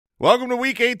Welcome to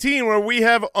Week 18, where we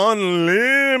have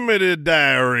unlimited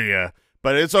diarrhea.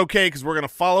 But it's okay, because we're going to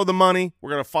follow the money, we're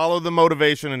going to follow the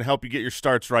motivation, and help you get your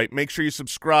starts right. Make sure you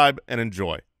subscribe and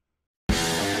enjoy.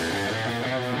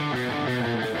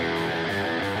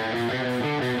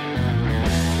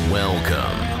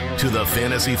 Welcome to the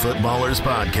Fantasy Footballers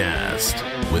Podcast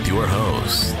with your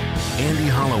hosts, Andy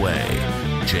Holloway,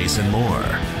 Jason Moore,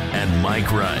 and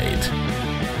Mike Wright.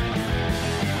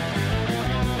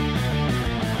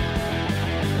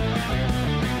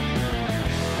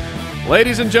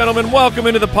 Ladies and gentlemen, welcome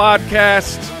into the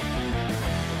podcast.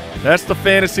 That's the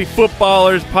Fantasy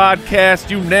Footballers Podcast,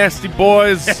 you nasty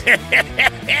boys.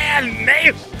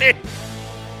 Nasty!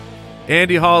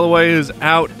 Andy Holloway is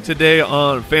out today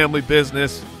on family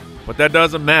business, but that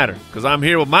doesn't matter because I'm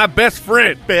here with my best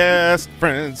friend. Best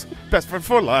friend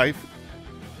for life.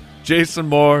 Jason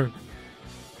Moore.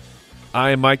 I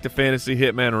am Mike the Fantasy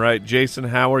Hitman, right? Jason,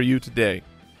 how are you today?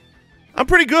 I'm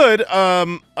pretty good.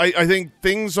 I think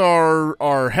things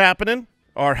are happening,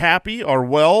 are happy, are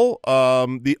well.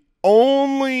 The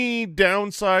only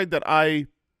downside that I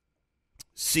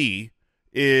see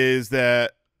is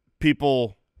that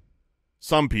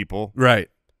some people, right,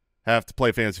 have to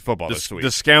play fantasy football this week.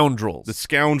 The scoundrels. The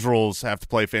scoundrels have to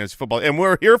play fantasy football, and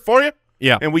we're here for you.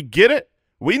 Yeah, and we get it.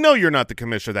 We know you're not the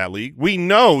commish of that league. We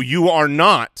know you are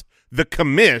not the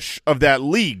commish of that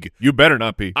league. You better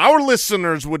not be. Our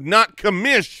listeners would not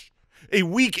commish a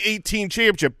Week 18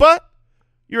 championship, but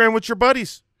you're in with your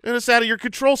buddies, and it's out of your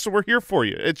control, so we're here for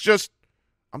you. It's just,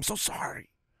 I'm so sorry.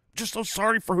 Just so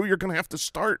sorry for who you're going to have to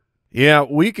start. Yeah,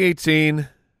 Week 18,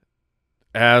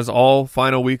 as all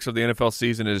final weeks of the NFL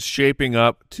season, is shaping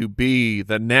up to be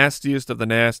the nastiest of the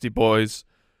nasty boys.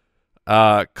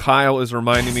 Kyle is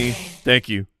reminding me, thank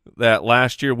you, that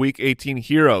last year Week 18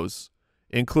 heroes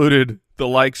included the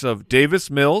likes of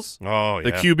Davis Mills, the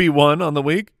QB1 on the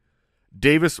week,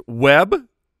 Davis Webb,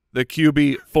 the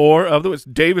QB4 of the week.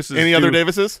 Davis. Any other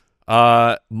Davises?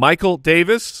 Michael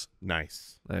Davis.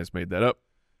 Nice. I just made that up.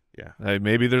 Yeah.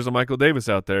 Maybe there's a Michael Davis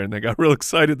out there, and they got real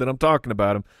excited that I'm talking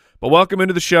about him. But welcome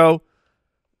into the show.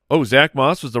 Oh, Zach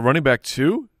Moss was the running back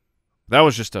too? That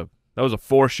was a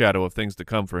foreshadow of things to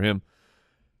come for him.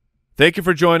 Thank you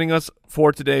for joining us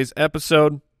for today's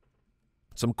episode.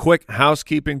 Some quick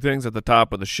housekeeping things at the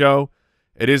top of the show.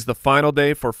 It is the final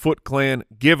day for Foot Clan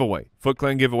giveaway.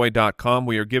 FootClanGiveaway.com.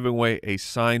 We are giving away a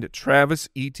signed Travis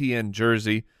Etienne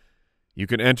jersey. You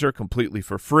can enter completely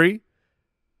for free.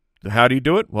 How do you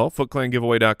do it? Well,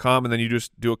 FootClanGiveaway.com, and then you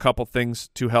just do a couple things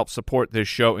to help support this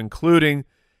show, including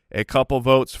a couple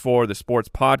votes for the Sports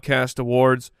Podcast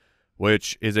Awards,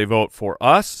 which is a vote for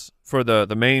us, for the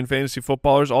main fantasy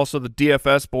footballers. Also, the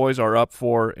DFS boys are up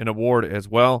for an award as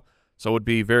well. So it would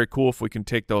be very cool if we can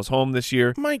take those home this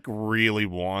year. Mike really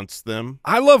wants them.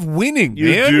 I love winning, you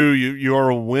man. You do. You are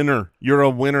a winner. You're a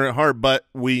winner at heart, but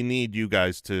we need you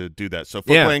guys to do that. So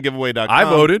FootClanGiveaway.com. I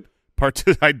voted.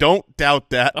 I don't doubt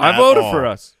that. I voted for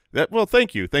us. Well,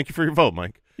 thank you. Thank you for your vote,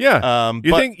 Mike. Yeah.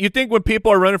 You think when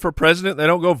people are running for president, they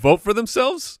don't go vote for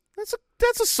themselves?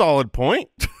 That's a solid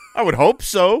point. I would hope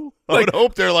so. I would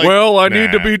hope they're like, well, I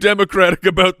need to be democratic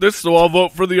about this, so I'll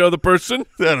vote for the other person.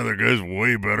 That other guy's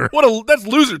way better. That's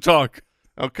loser talk.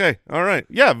 Okay. All right.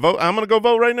 Yeah, vote. I'm going to go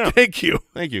vote right now. Thank you.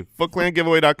 Thank you.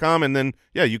 FootClanGiveaway.com, and then,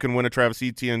 you can win a Travis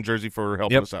Etienne jersey for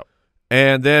helping us out.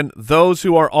 And then those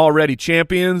who are already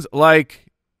champions, like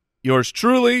yours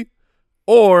truly,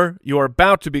 or you're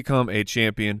about to become a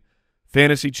champion,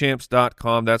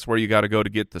 FantasyChamps.com. That's where you got to go to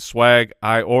get the swag.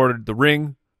 I ordered the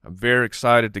ring. I'm very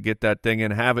excited to get that thing in,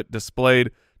 have it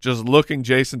displayed, just looking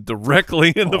Jason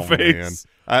directly in the face.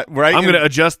 I'm going to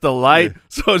adjust the light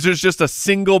so there's just a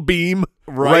single beam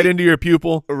right into your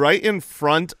pupil. Right in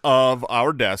front of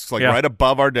our desks, right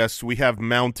above our desks, we have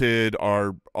mounted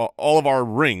all of our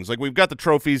rings. Like, we've got the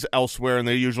trophies elsewhere, and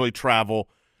they usually travel.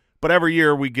 But every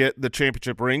year we get the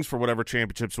championship rings for whatever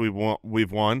championships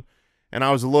we've won. And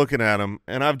I was looking at them,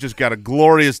 and I've just got a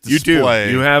glorious display.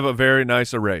 You do. You have a very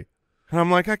nice array. And I'm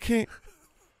like, I can't.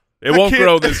 It won't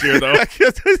grow this year, though.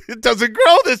 It doesn't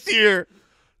grow this year.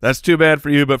 That's too bad for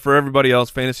you, but for everybody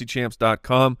else,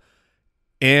 FantasyChamps.com.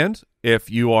 And if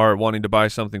you are wanting to buy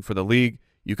something for the league,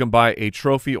 you can buy a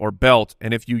trophy or belt.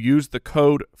 And if you use the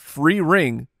code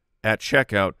FREERING at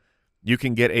checkout, you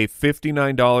can get a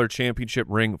 $59 championship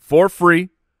ring for free,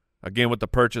 again, with the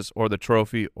purchase or the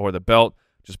trophy or the belt.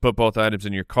 Just put both items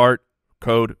in your cart,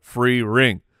 code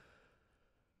FREERING.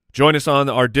 Join us on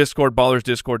our Discord,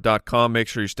 ballersdiscord.com. Make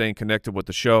sure you're staying connected with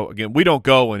the show. Again, we don't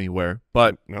go anywhere,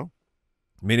 but no.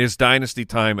 I mean, it's Dynasty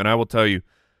time, and I will tell you,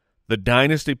 the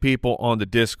Dynasty people on the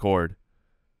Discord,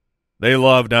 they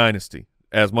love Dynasty.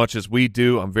 as much as we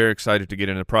do. I'm very excited to get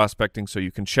into prospecting, so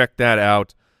you can check that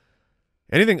out.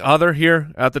 Anything other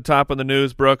here at the top of the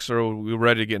news, Brooks, or are we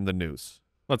ready to get in the news?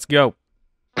 Let's go.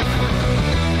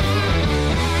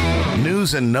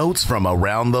 News and notes from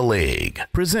around the league.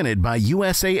 Presented by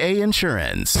USAA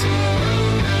Insurance.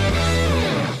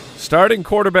 Starting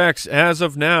quarterbacks as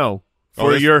of now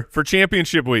for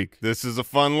championship week. This is a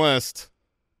fun list.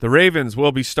 The Ravens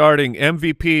will be starting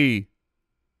MVP.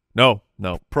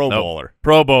 Pro Bowler.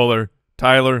 Pro Bowler,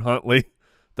 Tyler Huntley.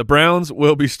 The Browns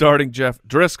will be starting Jeff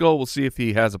Driscoll. We'll see if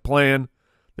he has a plan.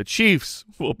 The Chiefs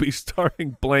will be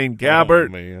starting Blaine Gabbert.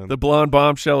 Oh, man. The blonde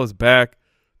bombshell is back.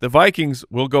 The Vikings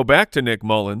will go back to Nick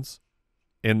Mullins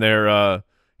in their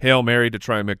Hail Mary to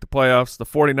try and make the playoffs. The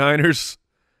 49ers,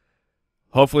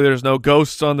 hopefully there's no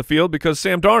ghosts on the field because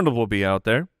Sam Darnold will be out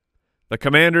there. The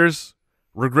Commanders,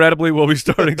 regrettably, will be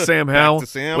starting Sam Howell,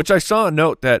 which I saw a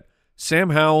note that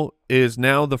Sam Howell is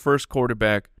now the first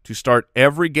quarterback to start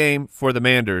every game for the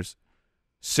Manders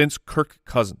since Kirk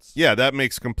Cousins. Yeah, that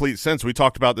makes complete sense. We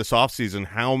talked about this offseason,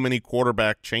 how many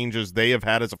quarterback changes they have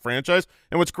had as a franchise.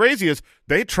 And what's crazy is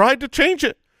they tried to change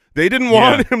it. They didn't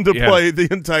want him to play the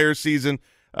entire season.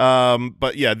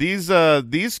 But, yeah, these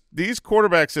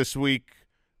quarterbacks this week,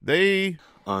 they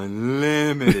 –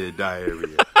 unlimited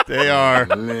diarrhea. They are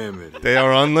unlimited. They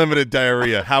are unlimited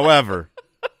diarrhea. However –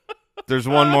 there's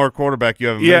one more quarterback you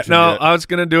haven't mentioned yet. I was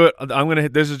going to do it. I'm going to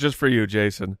hit. This is just for you,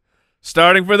 Jason.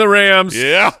 Starting for the Rams.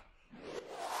 Yeah.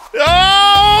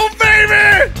 Oh,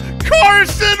 baby!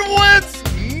 Carson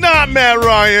Wentz, not Matt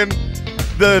Ryan.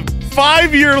 The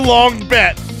 5-year-long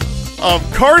bet of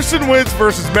Carson Wentz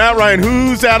versus Matt Ryan.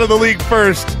 Who's out of the league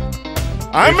first?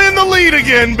 I'm in the lead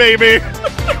again, baby.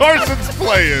 Carson's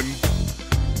playing.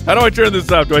 How do I turn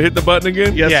this up? Do I hit the button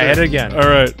again? Yes, sir. Hit it again. All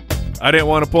right. I didn't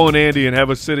want to pull an Andy and have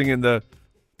us sitting in the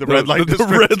red light. The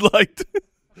red light.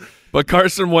 But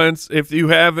Carson Wentz, if you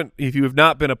have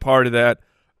not been a part of that,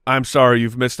 I'm sorry,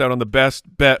 you've missed out on the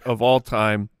best bet of all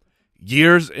time.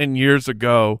 Years and years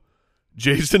ago,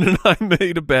 Jason and I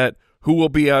made a bet who will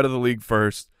be out of the league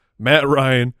first. Matt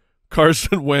Ryan,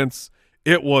 Carson Wentz.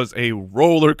 It was a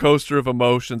roller coaster of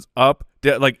emotions.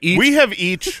 We have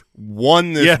each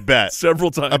won this bet several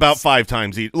times, about 5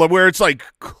 times each, where it's like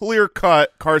clear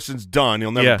cut. Carson's done;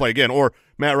 he'll never play again, or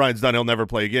Matt Ryan's done; he'll never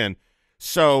play again.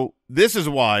 So this is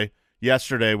why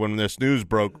yesterday, when this news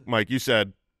broke, Mike, you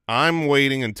said, "I'm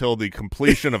waiting until the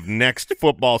completion of next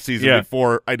football season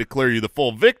before I declare you the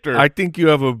full victor." I think you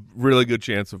have a really good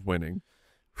chance of winning.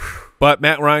 But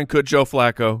Matt Ryan could Joe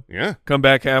Flacco. Yeah. Come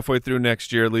back halfway through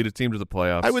next year, lead a team to the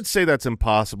playoffs. I would say that's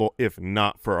impossible if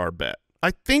not for our bet. I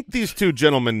think these two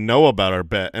gentlemen know about our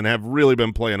bet and have really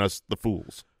been playing us the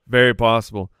fools. Very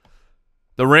possible.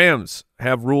 The Rams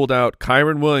have ruled out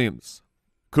Kyron Williams,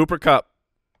 Cooper Kupp,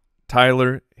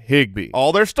 Tyler Higbee.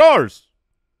 All their stars.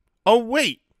 Oh,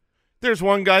 wait. There's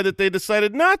one guy that they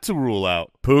decided not to rule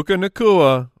out. Puka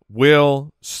Nacua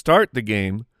will start the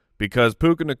game because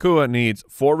Puka Nacua needs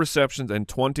 4 receptions and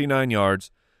 29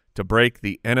 yards to break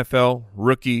the NFL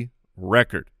rookie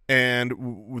record. And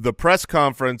the press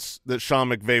conference that Sean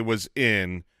McVay was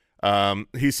in,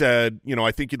 he said,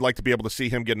 I think you'd like to be able to see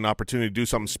him get an opportunity to do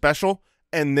something special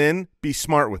and then be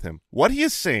smart with him. What he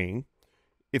is saying,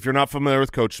 if you're not familiar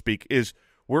with coach speak, is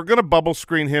we're going to bubble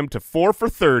screen him to 4 for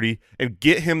 30 and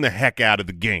get him the heck out of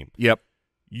the game. Yep.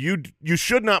 You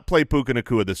should not play Puka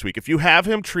Nacua this week. If you have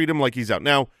him, treat him like he's out.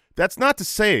 Now, that's not to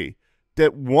say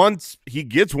that once he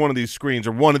gets one of these screens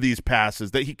or one of these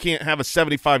passes that he can't have a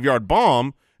 75-yard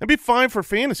bomb and be fine for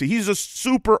fantasy. He's a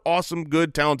super awesome,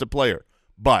 good, talented player.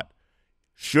 But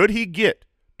should he get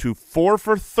to 4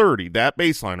 for 30, that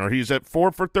baseline, or he's at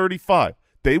 4 for 35,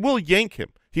 they will yank him.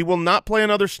 He will not play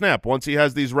another snap once he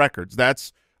has these records.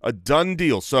 That's a done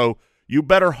deal. So you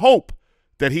better hope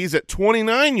that he's at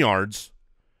 29 yards,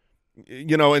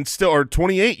 and still, or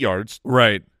 28 yards.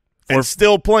 Right. And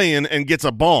still playing and gets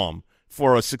a bomb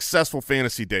for a successful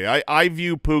fantasy day. I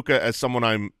view Puka as someone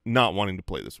I'm not wanting to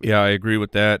play this week. Yeah, I agree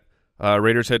with that.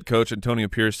 Raiders head coach Antonio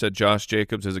Pierce said Josh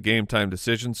Jacobs is a game-time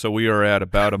decision, so we are at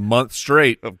about a month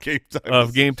straight of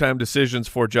game-time decisions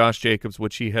for Josh Jacobs,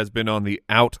 which he has been on the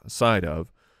outside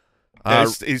of.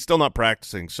 He's still not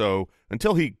practicing, so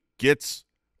until he gets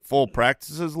full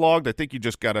practices logged, I think you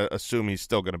just got to assume he's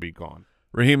still going to be gone.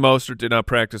 Raheem Mostert did not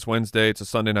practice Wednesday. It's a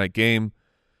Sunday night game.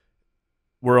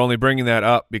 We're only bringing that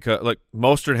up because,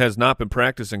 Mostert has not been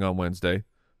practicing on Wednesday,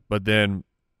 but then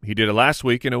he did it last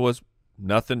week, and it was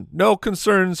nothing. No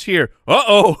concerns here.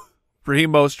 Uh-oh.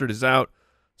 Raheem Mostert is out.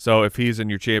 So if he's in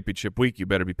your championship week, you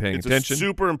better be paying attention. It's a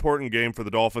super important game for the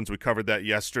Dolphins. We covered that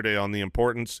yesterday on the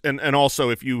importance. And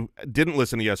also, if you didn't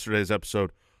listen to yesterday's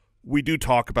episode, we do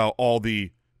talk about all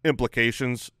the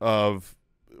implications of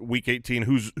Week 18,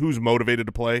 who's motivated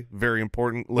to play. Very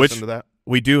important. Listen to that.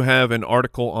 We do have an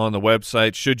article on the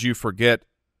website. Should you forget,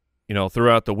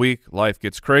 throughout the week, life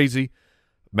gets crazy.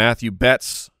 Matthew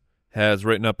Betts has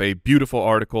written up a beautiful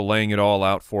article laying it all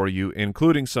out for you,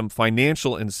 including some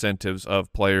financial incentives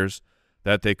of players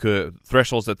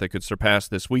thresholds that they could surpass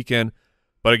this weekend.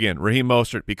 But again, Raheem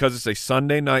Mostert, because it's a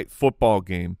Sunday night football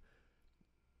game,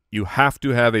 you have to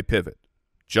have a pivot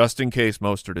just in case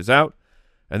Mostert is out.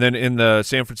 And then in the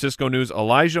San Francisco news,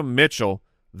 Elijah Mitchell,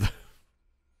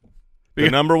 the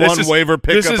number one waiver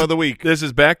pickup of the week. This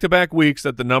is back-to-back weeks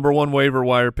that the number one waiver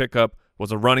wire pickup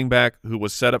was a running back who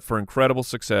was set up for incredible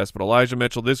success. But Elijah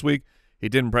Mitchell this week, he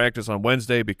didn't practice on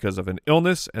Wednesday because of an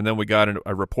illness. And then we got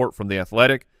a report from The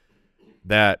Athletic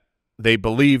that they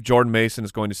believe Jordan Mason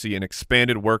is going to see an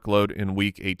expanded workload in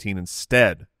Week 18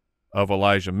 instead of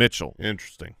Elijah Mitchell.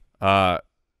 Interesting.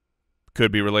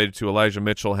 Could be related to Elijah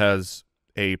Mitchell has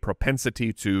a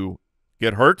propensity to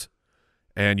get hurt,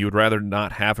 and you would rather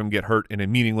not have him get hurt in a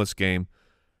meaningless game.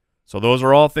 So those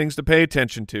are all things to pay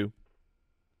attention to.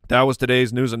 That was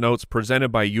today's news and notes presented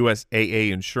by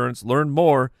USAA Insurance. Learn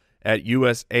more at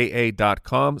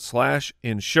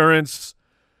usaa.com/insurance.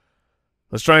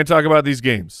 Let's try and talk about these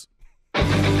games.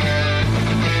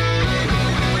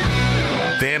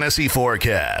 Fantasy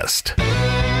Forecast.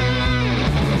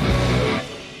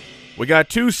 We got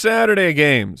 2 Saturday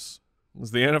games.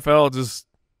 As the NFL just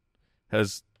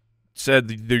has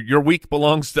said, your week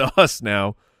belongs to us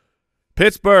now.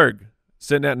 Pittsburgh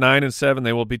sitting at 9-7.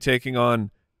 They will be taking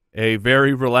on a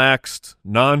very relaxed,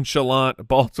 nonchalant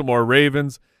Baltimore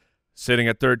Ravens, sitting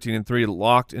at 13-3,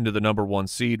 locked into the number 1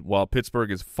 seed, while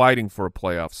Pittsburgh is fighting for a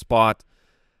playoff spot.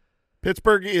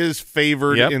 Pittsburgh is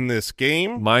favored in this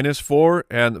game. -4,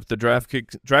 and the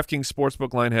DraftKings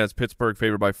Sportsbook line has Pittsburgh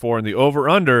favored by 4, and the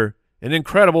over-under, an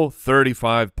incredible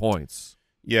 35 points.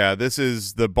 Yeah, this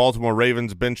is the Baltimore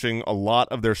Ravens benching a lot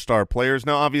of their star players.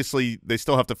 Now, obviously, they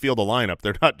still have to field a lineup.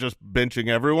 They're not just benching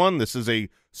everyone. This is a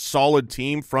solid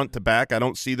team front to back. I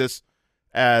don't see this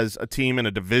as a team in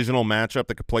a divisional matchup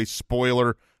that could play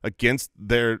spoiler against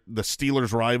the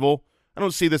Steelers' rival. I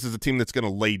don't see this as a team that's going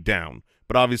to lay down.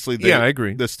 But obviously, I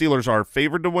agree. The Steelers are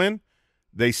favored to win.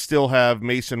 They still have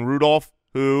Mason Rudolph,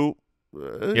 who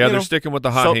they're sticking with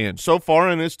the hot hand. So far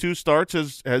in his 2 starts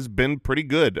has been pretty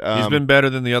good. He's been better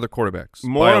than the other quarterbacks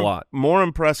by a lot. More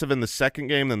impressive in the second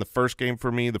game than the first game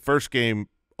for me. The first game,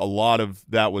 a lot of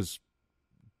that was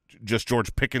just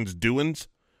George Pickens' doings.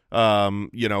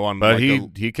 But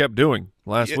he kept doing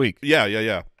last week.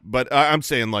 Yeah. But I'm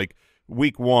saying like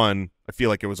week 1, I feel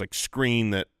like it was like screen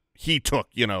that he took,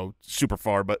 super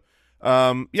far. But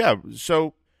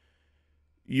so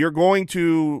you're going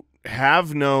to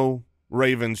have no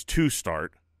Ravens to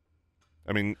start.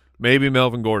 I mean, maybe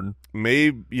Melvin Gordon.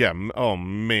 Maybe, yeah. Oh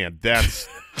man, that's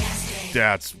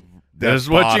what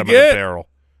bottom you of get. the barrel.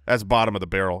 That's bottom of the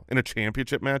barrel in a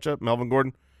championship matchup. Melvin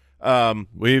Gordon.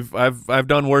 I've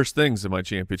done worse things in my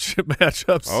championship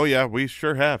matchups. Oh yeah, we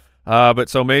sure have. But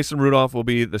so Mason Rudolph will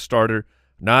be the starter.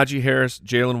 Najee Harris,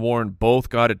 Jalen Warren both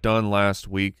got it done last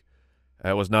week.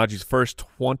 It was Najee's first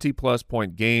 20-plus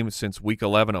point game since Week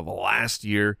 11 of last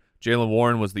year. Jalen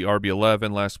Warren was the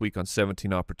RB11 last week on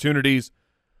 17 opportunities.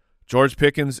 George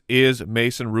Pickens is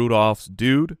Mason Rudolph's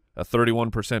dude, a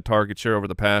 31% target share over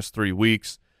the past 3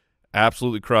 weeks,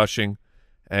 absolutely crushing.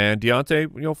 And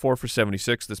Deontay, 4 for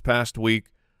 76 this past week.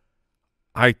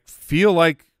 I feel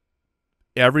like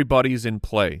everybody's in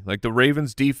play. Like the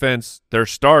Ravens defense, their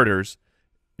starters,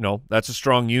 that's a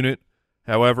strong unit.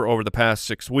 However, over the past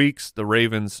 6 weeks, the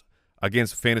Ravens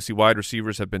against fantasy wide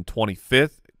receivers have been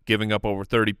 25th, giving up over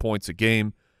 30 points a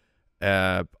game.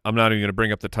 I'm not even going to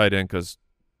bring up the tight end because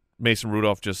Mason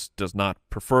Rudolph just does not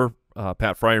prefer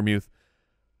Pat Freiermuth.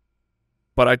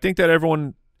 But I think that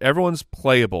everyone's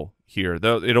playable here.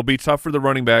 Though it'll be tough for the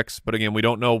running backs, but again, we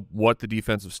don't know what the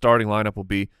defensive starting lineup will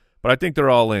be. But I think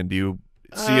they're all in. Do you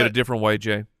see it a different way,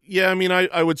 Jay? Yeah, I mean,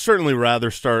 I would certainly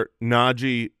rather start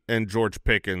Najee and George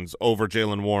Pickens over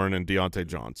Jalen Warren and Deontay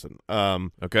Johnson.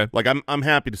 Okay. Like I'm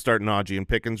happy to start Najee and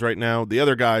Pickens right now. The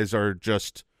other guys are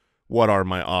just what are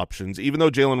my options. Even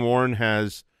though Jalen Warren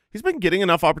he's been getting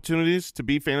enough opportunities to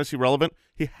be fantasy relevant,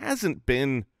 he hasn't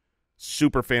been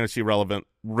super fantasy relevant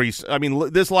recent. I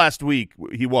mean, this last week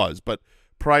he was, but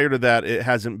prior to that, it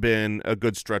hasn't been a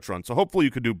good stretch run. So hopefully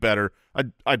you could do better.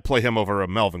 I'd play him over a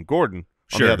Melvin Gordon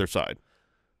on the other side.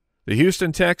 The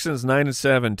Houston Texans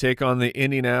 9-7 take on the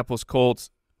Indianapolis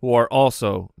Colts, who are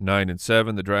also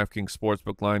 9-7. The DraftKings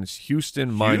Sportsbook line is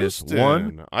Houston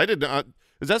 -1. I did not.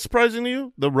 Is that surprising to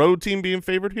you? The road team being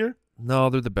favored here? No,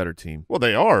 they're the better team. Well,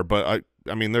 they are, but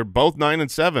I mean, they're both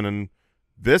 9-7, and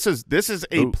this is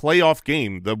a playoff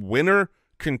game. The winner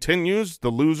continues, the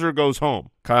loser goes home.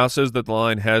 Kyle says that the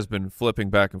line has been flipping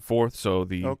back and forth, so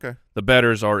the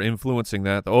bettors are influencing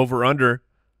that. The over-under,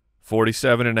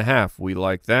 47.5. We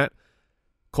like that.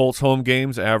 Colts home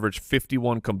games average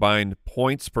 51 combined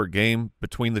points per game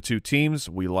between the two teams.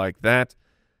 We like that.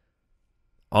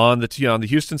 On the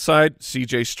Houston side,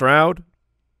 C.J. Stroud,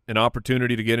 an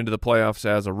opportunity to get into the playoffs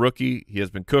as a rookie. He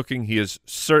has been cooking. He is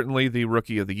certainly the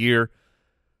rookie of the year.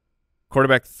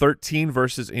 Quarterback 13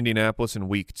 versus Indianapolis in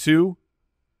week 2.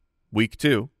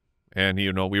 And,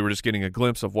 we were just getting a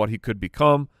glimpse of what he could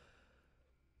become.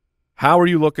 How are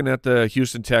you looking at the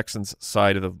Houston Texans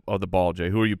side of the ball, Jay?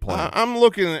 Who are you playing? I'm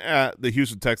looking at the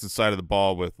Houston Texans side of the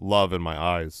ball with love in my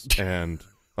eyes and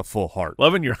a full heart.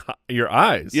 Love in your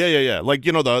eyes? Yeah. Like,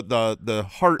 the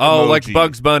heart Oh, emoji. like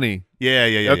Bugs Bunny. Yeah.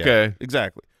 Okay. Yeah.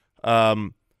 Exactly.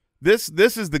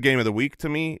 This is the game of the week to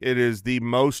me. It is the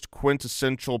most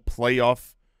quintessential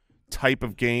playoff type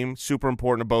of game, super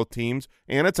important to both teams,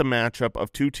 and it's a matchup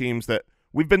of two teams that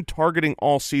we've been targeting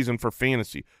all season for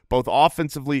fantasy, both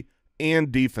offensively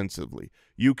and defensively.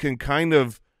 You can kind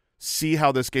of see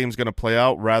how this game's going to play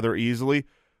out rather easily.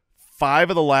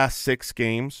 5 of the last 6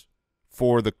 games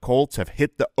for the Colts have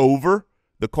hit the over.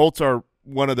 The Colts are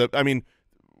one of the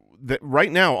 –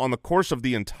 right now on the course of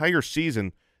the entire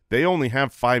season, they only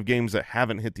have 5 games that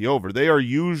haven't hit the over. They are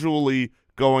usually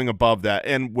going above that.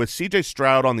 And with C.J.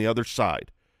 Stroud on the other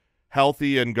side,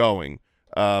 healthy and going,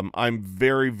 I'm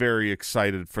very, very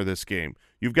excited for this game.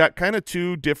 You've got kind of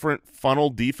 2 different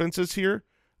funnel defenses here.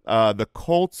 The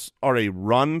Colts are a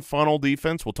run funnel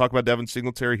defense. We'll talk about Devin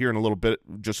Singletary here in a little bit.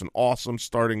 Just an awesome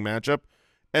starting matchup.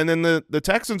 And then the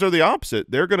Texans are the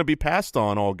opposite. They're going to be passed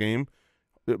on all game.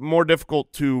 More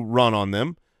difficult to run on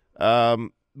them.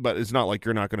 But it's not like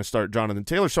you're not going to start Jonathan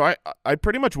Taylor. So I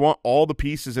pretty much want all the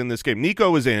pieces in this game.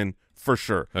 Nico is in for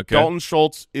sure. Okay. Dalton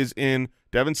Schultz is in.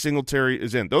 Devin Singletary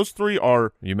is in. Those 3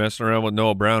 are – You messing around with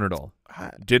Noah Brown at all?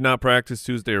 Did not practice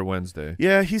Tuesday or Wednesday.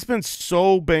 Yeah, he's been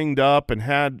so banged up and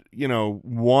had,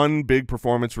 one big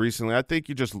performance recently. I think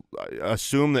you just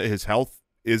assume that his health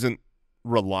isn't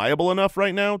reliable enough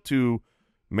right now to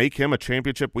make him a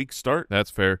championship week start. That's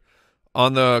fair.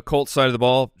 On the Colts side of the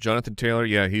ball, Jonathan Taylor,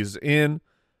 yeah, he's in.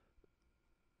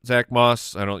 Zach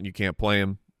Moss, you can't play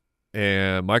him.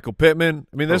 And Michael Pittman,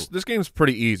 this game's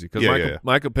pretty easy because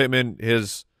Michael Pittman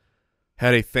has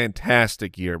had a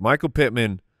fantastic year. Michael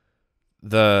Pittman,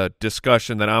 the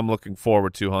discussion that I'm looking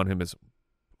forward to on him is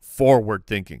forward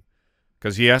thinking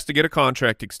because he has to get a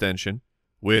contract extension,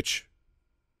 which,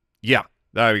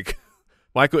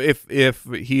 Michael, if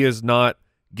he is not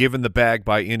given the bag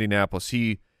by Indianapolis,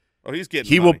 he's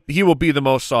getting money. He will be the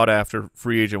most sought after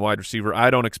free agent wide receiver. I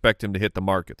don't expect him to hit the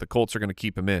market. The Colts are going to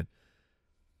keep him in.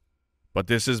 But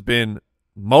this has been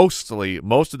most of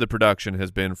the production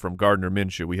has been from Gardner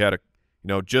Minshew. We had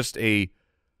just a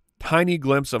tiny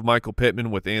glimpse of Michael Pittman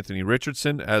with Anthony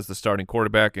Richardson as the starting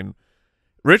quarterback, and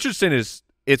Richardson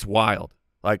it's wild.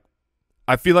 Like,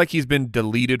 I feel like he's been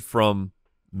deleted from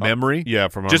memory.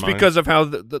 From our just mind. because of how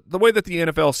the way that the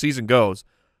NFL season goes,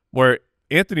 where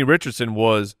Anthony Richardson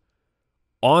was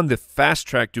on the fast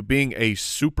track to being a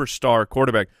superstar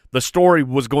quarterback. The story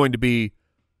was going to be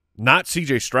not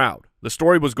C.J. Stroud. The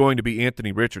story was going to be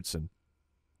Anthony Richardson.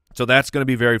 So that's going to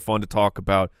be very fun to talk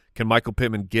about. Can Michael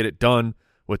Pittman get it done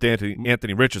with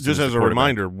Anthony Richardson? Just as a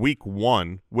reminder, week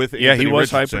 1 with Anthony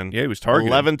Richardson, he was targeted.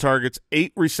 11 targets,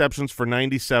 8 receptions for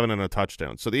 97 and a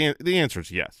touchdown. So the answer is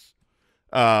yes.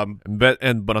 But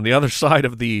on the other side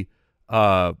of the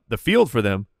field for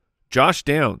them, Josh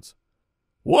Downs.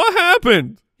 What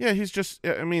happened? Yeah, he's just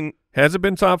hasn't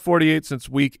been top 48 since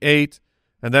week 8.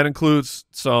 And that includes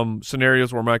some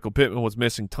scenarios where Michael Pittman was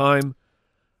missing time.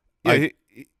 Yeah,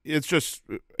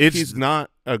 he's not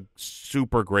a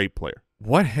super great player.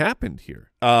 What happened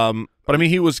here? But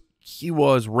he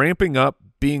was ramping up,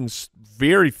 being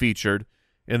very featured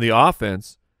in the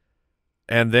offense,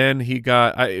 and then he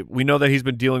got. We know that he's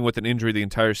been dealing with an injury the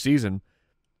entire season,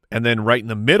 and then right in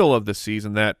the middle of the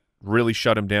season, that really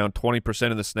shut him down. 20%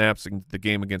 of the snaps in the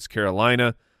game against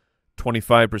Carolina.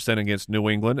 25% against New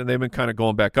England, and they've been kind of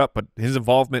going back up, but his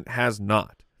involvement has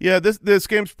not. Yeah, this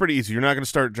game's pretty easy. You're not going to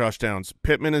start Josh Downs.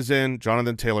 Pittman is in.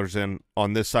 Jonathan Taylor's in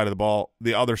on this side of the ball.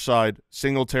 The other side,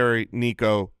 Singletary,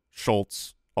 Nico,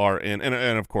 Schultz are in,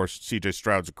 and of course, C.J.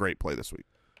 Stroud's a great play this week.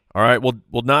 All right, we'll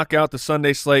knock out the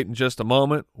Sunday slate in just a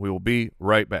moment. We will be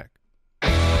right back.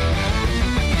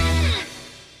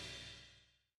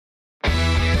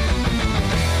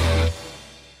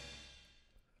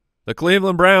 The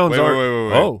Cleveland Browns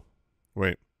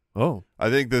Wait. Oh. I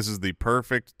think this is the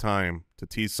perfect time to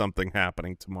tease something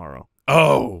happening tomorrow.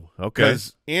 Oh, okay.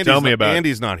 Tell me about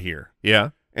Andy's not here. Yeah.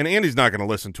 And Andy's not going to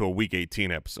listen to a Week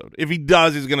 18 episode. If he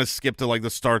does, he's going to skip to like the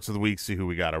starts of the week, see who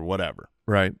we got or whatever.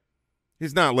 Right.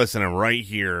 He's not listening right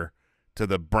here to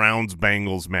the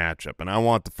Browns-Bengals matchup, and I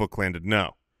want the Foot Clan to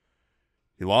know.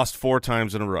 He lost 4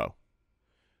 times in a row.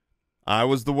 I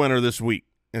was the winner this week,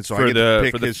 and so I get to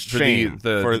pick his shame at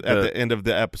the end of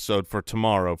the episode for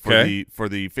tomorrow for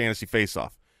the fantasy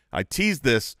face-off. I teased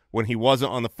this when he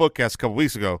wasn't on the Footcast a couple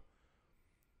weeks ago.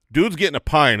 Dude's getting a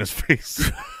pie in his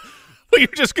face. You're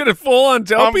just going to full-on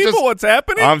tell people what's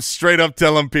happening? I'm straight up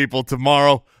telling people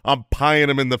tomorrow I'm pieing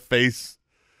him in the face.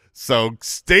 So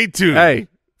stay tuned. Hey,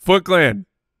 Foot Clan,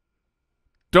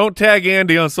 don't tag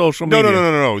Andy on social media.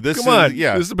 No. This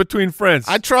is between friends.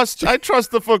 I trust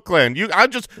the Foot Clan.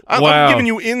 I'm giving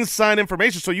you inside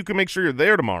information so you can make sure you're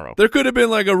there tomorrow. There could have been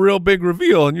like a real big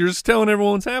reveal, and you're just telling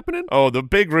everyone what's happening? Oh, the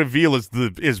big reveal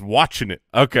is watching it.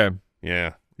 Okay.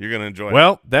 Yeah. You're going to enjoy it.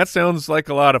 Well, that sounds like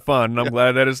a lot of fun, and I'm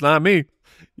glad that it's not me.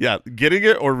 Yeah, getting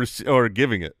it or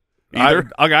giving it.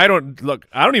 Either. I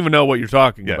don't even know what you're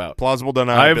talking about. Plausible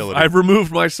deniability. I've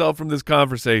removed myself from this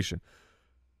conversation.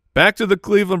 Back to the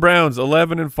Cleveland Browns,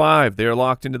 11-5. They are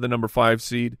locked into the number 5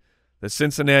 seed. The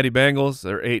Cincinnati Bengals,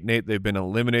 they're 8-8. They've been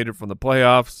eliminated from the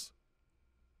playoffs.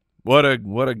 What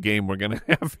a game we're going to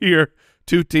have here.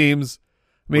 2 teams.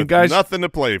 I mean, guys, nothing to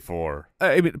play for.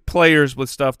 I mean, players with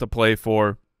stuff to play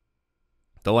for.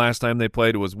 The last time they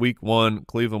played, it was Week 1.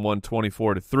 Cleveland won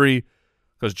 24-3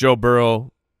 because Joe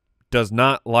Burrow does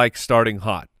not like starting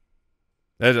hot.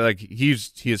 He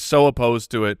is so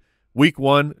opposed to it. Week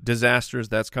 1, disasters.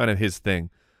 That's kind of his thing.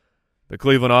 The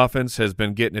Cleveland offense has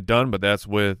been getting it done, but that's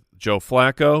with Joe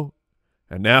Flacco,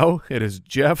 and now it is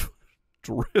Jeff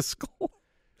Driscoll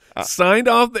signed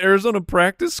off the Arizona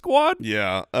practice squad.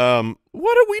 Yeah. The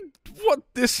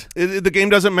game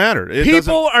doesn't matter.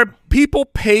 People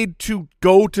paid to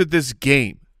go to this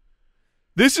game.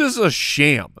 This is a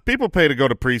sham. People pay to go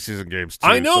to preseason games too.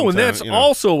 I know, and that's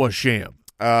also a sham.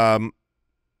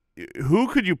 Who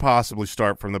could you possibly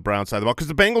start from the Browns side of the ball? Because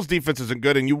the Bengals defense isn't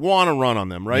good, and you want to run on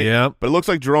them, right? Yeah. But it looks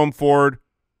like Jerome Ford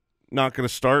not going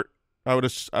to start. I would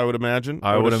imagine.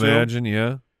 I would imagine.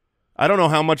 Yeah. I don't know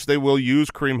how much they will use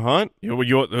Kareem Hunt.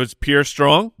 Is Pierre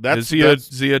Strong? Is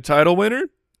he a title winner?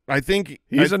 I think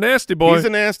he's a nasty boy. He's a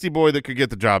nasty boy that could get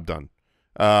the job done.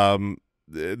 I mean,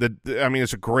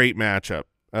 it's a great matchup.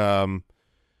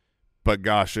 But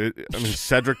gosh,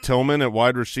 Cedric Tillman at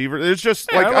wide receiver. It's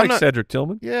just I like Cedric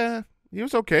Tillman. Yeah, he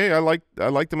was okay. I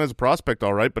liked him as a prospect,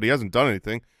 all right, but he hasn't done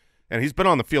anything, and he's been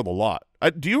on the field a lot.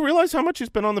 Do you realize how much he's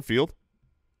been on the field?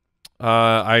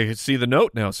 I see the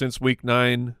note now. Since Week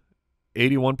 9,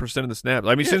 81% of the snaps.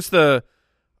 I mean, since the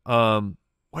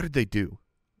what did they do?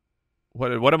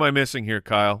 What am I missing here,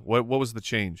 Kyle? What was the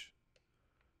change?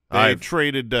 They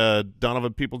traded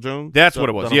Donovan Peoples-Jones. That's what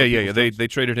it was. Yeah. They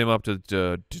traded him up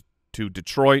to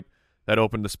Detroit. That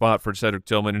opened the spot for Cedric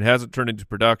Tillman. It hasn't turned into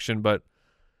production, but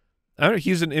I don't know,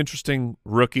 he's an interesting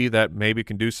rookie that maybe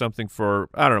can do something for,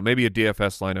 I don't know, maybe a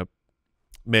DFS lineup.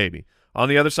 Maybe. On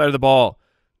the other side of the ball,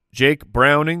 Jake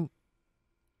Browning,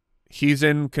 he's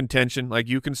in contention. Like,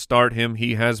 you can start him.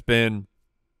 He has been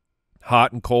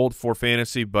hot and cold for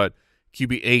fantasy, but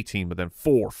QB 18, but then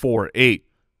 4, 8,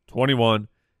 21,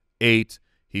 8.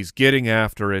 He's getting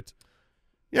after it.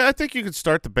 Yeah, I think you could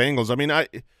start the Bengals. I mean,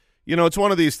 it's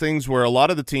one of these things where a lot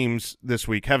of the teams this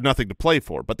week have nothing to play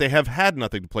for, but they have had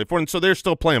nothing to play for, and so they're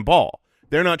still playing ball.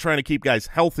 They're not trying to keep guys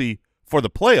healthy for the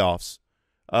playoffs.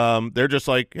 They're just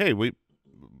like, hey,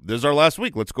 this is our last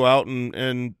week. Let's go out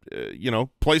and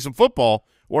play some football.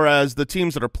 Whereas the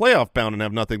teams that are playoff bound and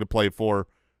have nothing to play for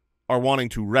are wanting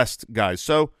to rest guys.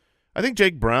 So I think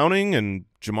Jake Browning and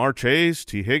Jamar Chase,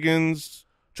 T. Higgins,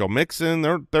 Joe Mixon,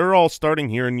 they're all starting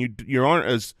here, and you aren't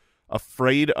as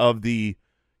afraid of the.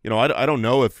 I don't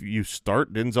know if you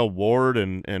start Denzel Ward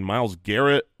and Myles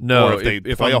Garrett. No, or if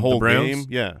they play a whole game.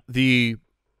 Yeah. The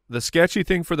sketchy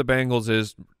thing for the Bengals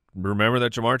is, remember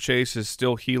that Jamar Chase is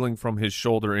still healing from his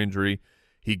shoulder injury.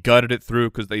 He gutted it through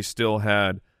because they still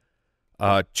had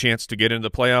a chance to get into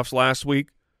the playoffs last week.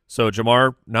 So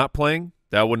Jamar not playing,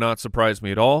 that would not surprise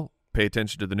me at all. Pay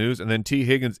attention to the news. And then T.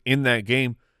 Higgins in that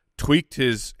game tweaked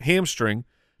his hamstring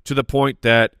to the point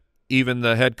that even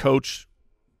the head coach,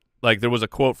 like, there was a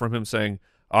quote from him saying,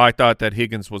 I thought that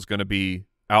Higgins was going to be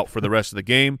out for the rest of the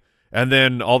game. And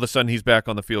then all of a sudden he's back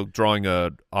on the field drawing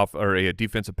a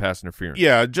defensive pass interference.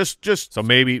 Yeah, just so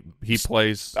maybe he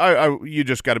plays. You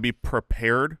just got to be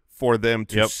prepared for them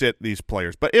to sit these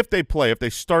players. But if they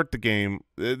start the game,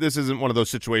 this isn't one of those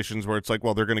situations where it's like,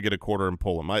 well, they're going to get a quarter and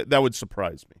pull them. That would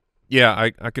surprise me. Yeah,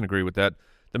 I can agree with that.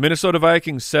 The Minnesota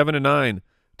Vikings 7-9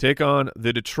 take on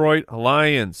the Detroit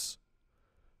Lions.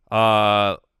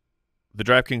 The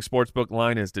DraftKings Sportsbook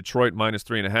line is Detroit minus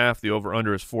 3.5. The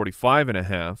over/under is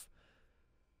 45.5.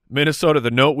 Minnesota,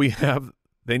 the note we have,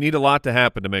 they need a lot to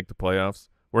happen to make the playoffs.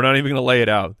 We're not even going to lay it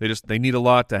out. They need a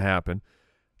lot to happen.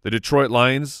 The Detroit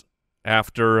Lions,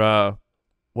 after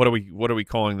what are we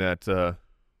calling that?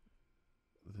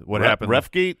 What happened?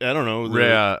 Refgate? I don't know.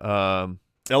 Yeah.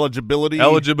 Eligibility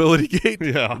gate.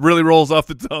 Yeah. Really rolls off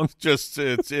the tongue. Just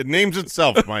it names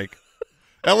itself, Mike.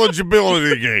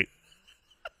 Eligibility gate.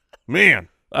 Man.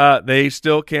 They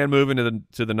still can move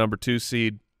into the number 2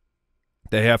 seed.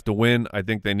 They have to win. I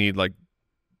think they need like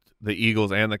the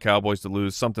Eagles and the Cowboys to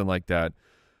lose, something like that.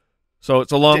 So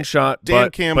it's a long shot.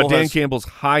 But Dan Campbell's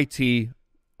high T.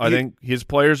 I think his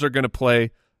players are going to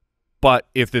play. But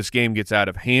if this game gets out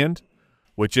of hand,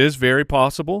 which is very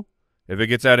possible, if it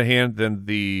gets out of hand,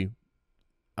 then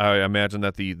I imagine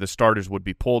that the starters would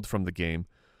be pulled from the game.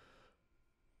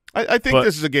 I think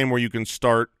this is a game where you can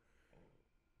start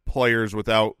players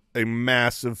without a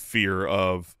massive fear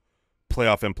of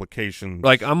playoff implications.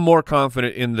 Like, I'm more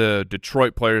confident in the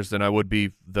Detroit players than I would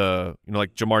be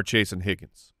like Jamar Chase and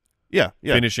Higgins. Yeah.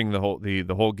 Finishing the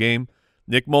whole game.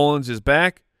 Nick Mullins is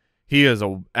back. He is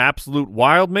an absolute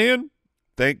wild man.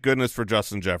 Thank goodness for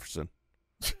Justin Jefferson.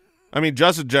 I mean,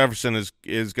 Justin Jefferson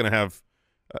is going to have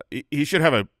he should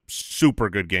have a super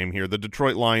good game here. The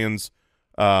Detroit Lions,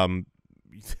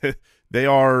 they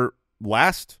are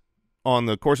last on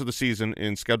the course of the season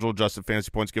in scheduled adjusted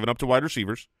fantasy points given up to wide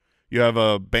receivers. You have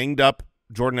a banged-up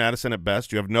Jordan Addison at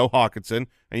best. You have no Hawkinson.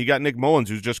 And you got Nick Mullins,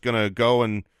 who's just going to go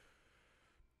and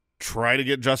try to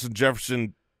get Justin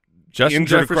Jefferson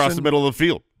injured across the middle of the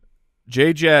field.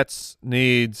 Jay Jets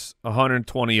needs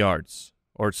 120 yards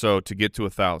or so to get to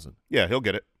 1,000. Yeah, he'll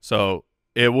get it. So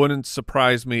it wouldn't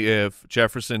surprise me if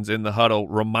Jefferson's in the huddle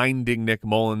reminding Nick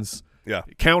Mullins,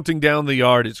 counting down the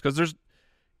yardage, because there's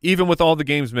even with all the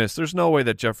games missed, there's no way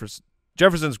that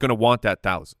Jefferson's going to want that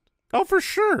 1,000. Oh, for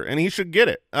sure, and he should get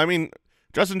it. I mean,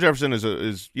 Justin Jefferson is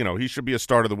he should be a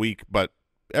start of the week, but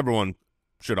everyone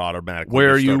should automatically.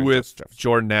 Where are you with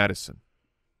Jordan Addison?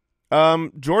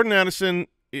 Jordan Addison,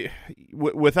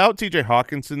 without T.J.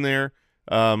 Hawkinson there,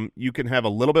 you can have a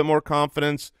little bit more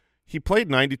confidence. He played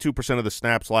 92% of the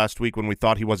snaps last week when we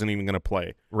thought he wasn't even going to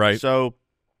play. Right. So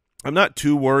I'm not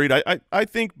too worried. I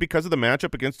think because of the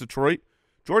matchup against Detroit,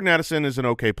 Jordan Addison is an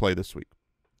okay play this week.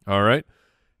 All right.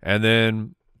 And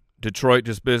then Detroit,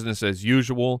 just business as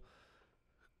usual.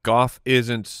 Goff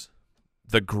isn't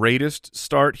the greatest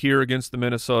start here against the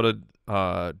Minnesota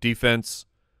defense.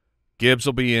 Gibbs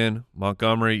will be in.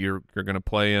 Montgomery, you're going to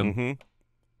play him. Mm-hmm.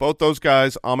 Both those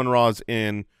guys, Amon-Ra's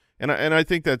in. And I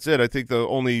think that's it. I think the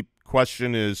only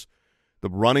question is the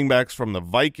running backs from the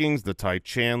Vikings, the Ty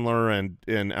Chandler and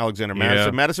Alexander Madison.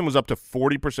 Yeah. Madison was up to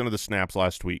 40% of the snaps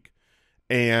last week.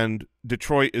 And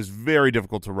Detroit is very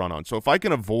difficult to run on. So if I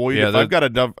can avoid, if I've got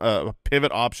a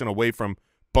pivot option away from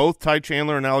both Ty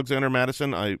Chandler and Alexander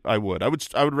Madison, I would. I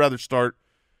would rather start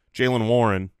Jaylen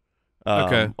Warren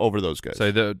over those guys. So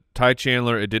the Ty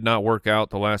Chandler, it did not work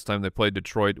out the last time they played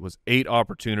Detroit. It was 8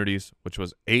 opportunities, which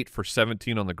was 8 for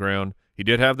 17 on the ground. He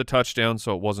did have the touchdown,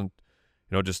 so it wasn't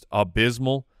just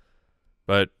abysmal,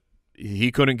 but he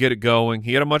couldn't get it going.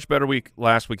 He had a much better week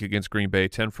last week against Green Bay,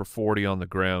 10 for 40 on the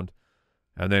ground.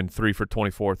 And then 3 for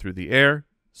 24 through the air.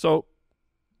 So,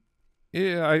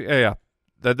 yeah,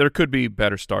 there could be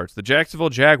better starts. The Jacksonville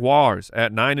Jaguars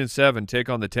at 9-7 take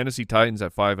on the Tennessee Titans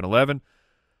at 5-11.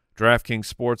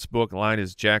 DraftKings Sportsbook line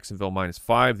is Jacksonville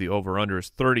 -5. The over/under is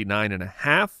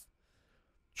 39.5.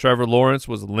 Trevor Lawrence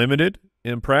was limited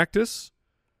in practice.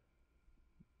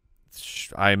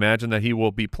 I imagine that he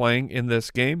will be playing in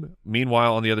this game.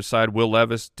 Meanwhile, on the other side, Will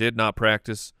Levis did not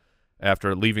practice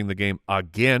after leaving the game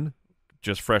again,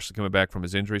 just freshly coming back from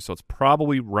his injury. So it's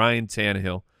probably Ryan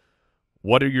Tannehill.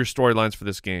 What are your storylines for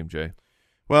this game, Jay?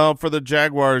 Well, for the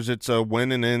Jaguars, it's a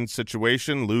win and in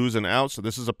situation, lose and out. So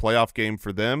this is a playoff game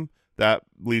for them. That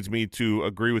leads me to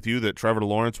agree with you that Trevor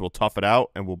Lawrence will tough it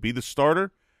out and will be the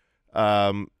starter.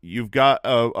 You've got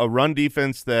a run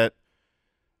defense that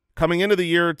coming into the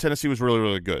year, Tennessee was really,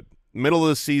 really good. Middle of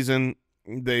the season,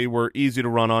 they were easy to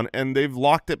run on, and they've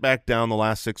locked it back down the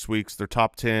last 6 weeks. They're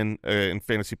top 10 in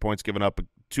fantasy points given up,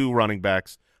 2 running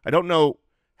backs. I don't know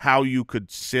how you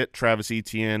could sit Travis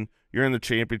Etienne. You're in the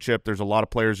championship. There's a lot of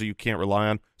players that you can't rely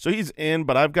on. So he's in,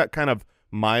 but I've got kind of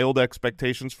mild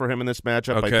expectations for him in this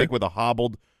matchup. Okay. I think with a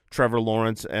hobbled Trevor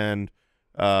Lawrence and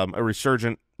a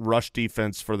resurgent rush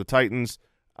defense for the Titans,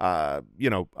 I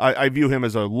view him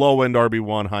as a low-end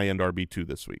RB1, high-end RB2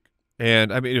 this week.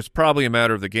 And, I mean, it's probably a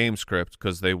matter of the game script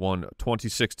because they won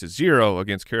 26-0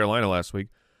 against Carolina last week.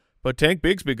 But Tank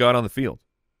Bigsby got on the field.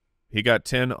 He got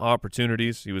 10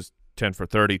 opportunities. He was 10 for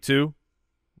 32.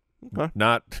 Okay.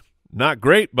 Not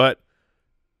great, but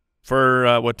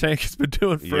for what Tank has been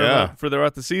doing for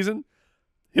throughout the season,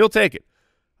 he'll take it.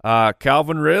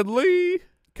 Calvin Ridley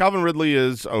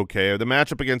is okay. The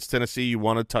matchup against Tennessee, you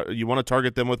want to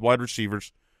target them with wide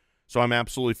receivers, so I'm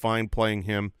absolutely fine playing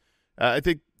him. I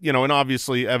think, and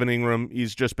obviously Evan Ingram,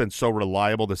 he's just been so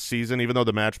reliable this season, even though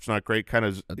the matchup's not great.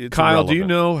 Kyle, irrelevant. Do you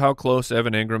know how close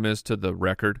Evan Ingram is to the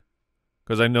record?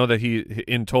 Because I know that he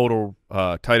in total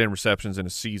tight end receptions in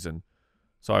a season.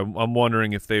 So I'm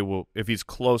wondering if he's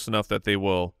close enough that they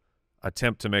will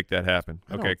attempt to make that happen.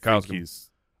 I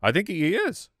think he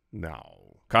is.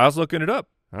 No. Kyle's looking it up.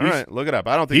 All right, look it up.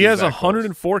 I don't think he has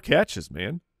 104 catches,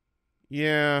 man.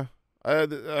 Yeah.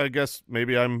 I guess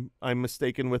maybe I'm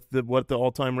mistaken with what the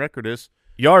all-time record is.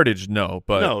 Yardage, no,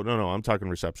 but no. I'm talking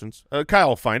receptions. Kyle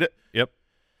will find it. Yep.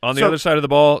 On the other side of the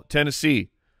ball, Tennessee.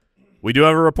 We do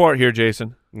have a report here,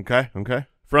 Jason. Okay.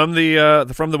 From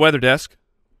the weather desk.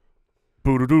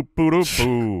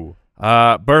 Boo.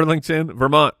 Burlington,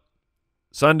 Vermont.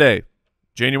 Sunday,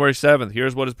 January 7th.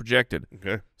 Here's what is projected.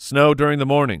 Okay. Snow during the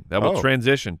morning. That will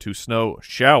transition to snow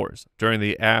showers during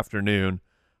the afternoon.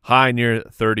 High near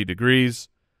 30 degrees.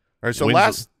 All right, so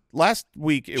last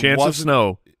week it chance of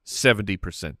snow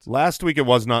 70%. Last week it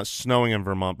was not snowing in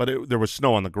Vermont, but there was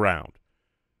snow on the ground.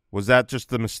 Was that just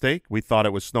the mistake? We thought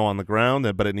it was snow on the ground,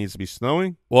 but it needs to be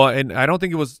snowing? Well, and I don't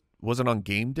think it wasn't on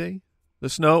game day, the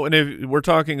snow. And we're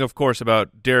talking, of course,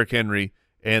 about Derrick Henry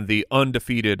and the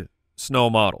undefeated snow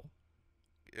model.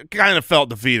 It kind of felt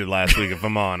defeated last week, if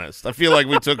I'm honest. I feel like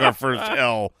we took our first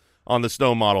L on the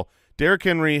snow model. Derrick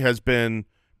Henry has been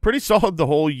pretty solid the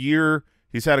whole year.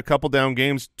 He's had a couple down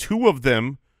games. 2 of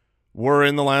them were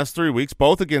in the last 3 weeks,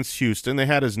 both against Houston. They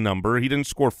had his number. He didn't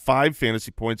score 5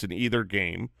 fantasy points in either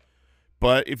game.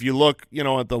 But if you look,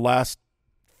 at the last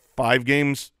 5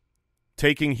 games,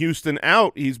 taking Houston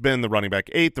out, he's been the running back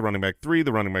 8, the running back 3,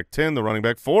 the running back 10, the running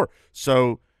back 4.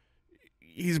 So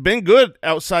he's been good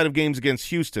outside of games against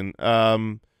Houston.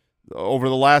 Over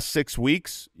the last 6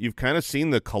 weeks, you've kind of seen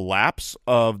the collapse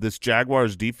of this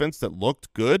Jaguars defense that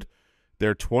looked good.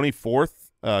 They're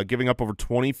 24th, giving up over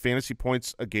 20 fantasy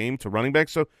points a game to running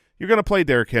backs. So you're going to play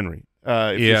Derrick Henry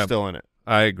if you're still in it.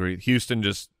 I agree. Houston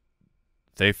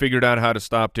they figured out how to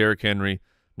stop Derrick Henry.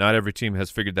 Not every team has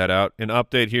figured that out. An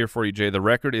update here for you, Jay. The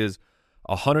record is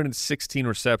 116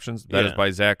 receptions. That is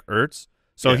by Zach Ertz.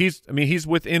 So he's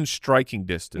within striking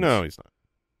distance. No, he's not.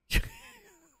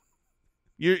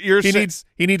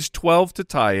 He needs 12 to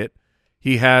tie it.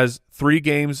 He has 3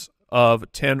 games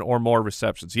of 10 or more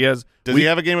receptions. Does he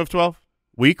have a game of 12?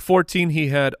 Week 14, he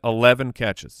had 11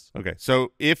 catches. Okay,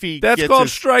 so that's called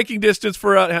striking distance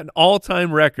for an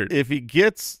all-time record. If he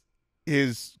gets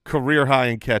his career high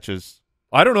in catches,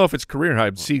 I don't know if it's career high.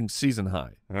 I'm seeing season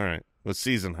high. All right, well,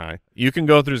 season high. You can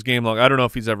go through his game log. I don't know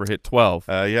if he's ever hit 12.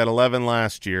 He had 11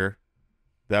 last year.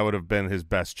 That would have been his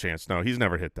best chance. No, he's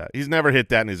never hit that. He's never hit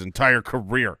that in his entire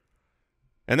career.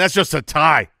 And that's just a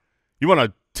tie. You want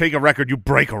to take a record, you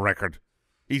break a record.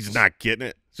 He's not getting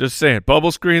it. Just saying.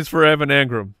 Bubble screens for Evan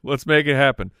Ingram. Let's make it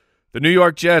happen. The New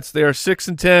York Jets, they are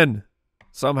 6-10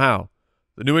 somehow.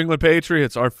 The New England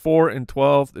Patriots are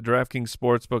 4-12. The DraftKings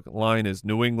Sportsbook line is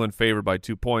New England favored by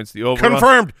 2 points. The over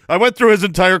confirmed. I went through his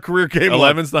entire career game.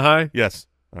 11's the high? Yes.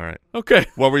 All right. Okay.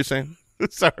 What were you saying?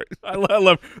 Sorry. I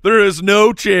love. There is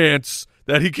no chance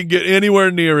that he can get anywhere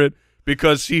near it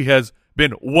because he has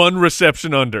been 1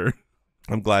 reception under.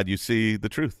 I'm glad you see the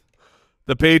truth.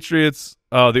 The Patriots,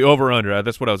 the over-under,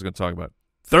 that's what I was going to talk about.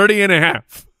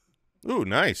 30.5. Ooh,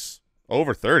 nice.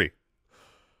 Over 30.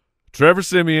 Trevor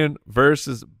Siemian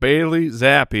versus Bailey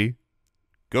Zappi.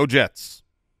 Go Jets.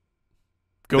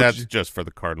 That's just for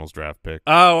the Cardinals draft pick.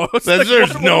 Oh,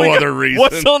 there's no other reason.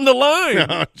 What's on the line?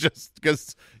 No, just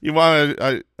because you want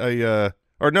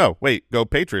or no, wait, go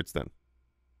Patriots then.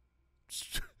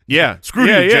 Yeah. Screw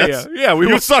you, Jets. Yeah.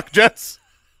 You suck, Jets.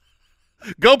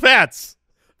 Go Pats.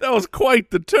 That was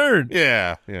quite the turn.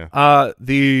 Yeah.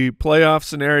 The playoff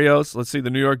scenarios. Let's see. The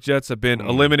New York Jets have been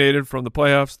eliminated from the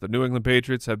playoffs. The New England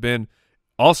Patriots have been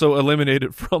also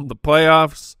eliminated from the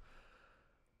playoffs.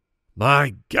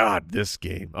 My God, this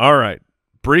game. All right.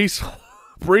 Breece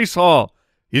Hall.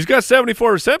 He's got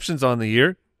 74 receptions on the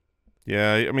year.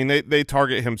 Yeah, I mean, they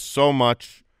target him so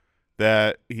much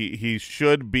that he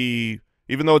should be,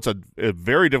 even though it's a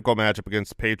very difficult matchup against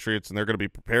the Patriots and they're going to be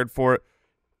prepared for it,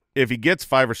 if he gets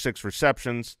 5 or 6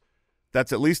 receptions,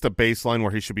 that's at least a baseline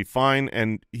where he should be fine,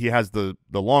 and he has the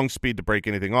long speed to break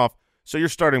anything off. So you're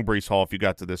starting Breece Hall if you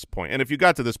got to this point. And if you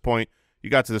got to this point, you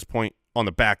got to this point on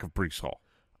the back of Breece Hall.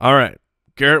 All right.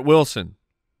 Garrett Wilson,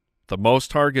 the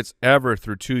most targets ever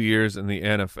through 2 years in the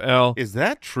NFL. Is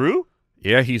that true?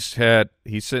 Yeah, he's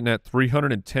sitting at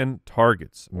 310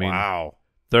 targets. I mean, wow.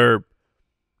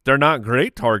 They're not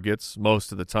great targets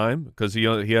most of the time because he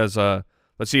has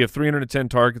let's see, he has 310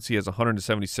 targets. He has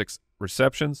 176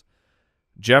 receptions.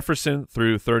 Jefferson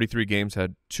through 33 games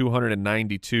had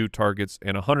 292 targets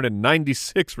and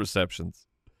 196 receptions.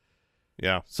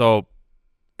 Yeah. So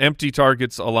empty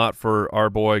targets a lot for our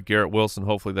boy Garrett Wilson.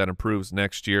 Hopefully that improves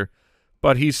next year.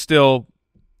 But you're still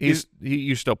playing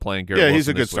Garrett Wilson. Yeah, he's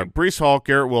a good start. Breece Hall,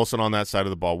 Garrett Wilson on that side of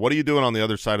the ball. What are you doing on the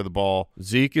other side of the ball?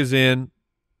 Zeke is in.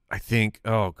 I think,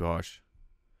 oh gosh.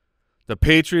 The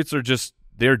Patriots are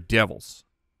they're devils.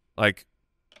 Like,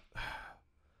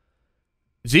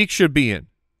 Zeke should be in.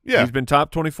 Yeah. He's been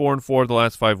top 24 and 4 the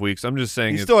last 5 weeks. I'm just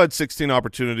saying. He still had 16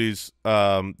 opportunities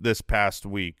this past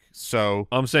week. So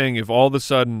I'm saying if all of a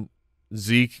sudden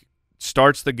Zeke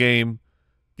starts the game,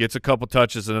 gets a couple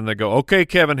touches, and then they go, okay,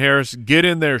 Kevin Harris, get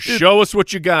in there. Dude, show us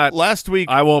what you got. Last week,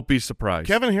 I won't be surprised.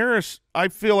 Kevin Harris, I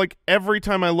feel like every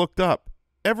time I looked up,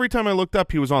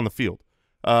 he was on the field.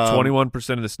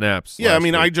 21% of the snaps. Yeah, I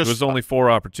mean, week. it was only 4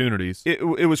 opportunities.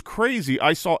 It was crazy.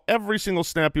 I saw every single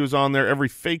snap he was on there, every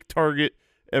fake target,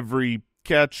 every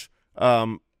catch.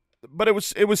 But it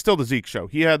was still the Zeke show.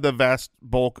 He had the vast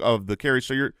bulk of the carry.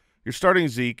 So you're starting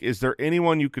Zeke. Is there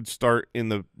anyone you could start in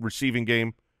the receiving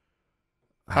game?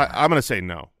 I'm going to say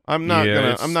no. I'm not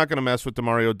gonna mess with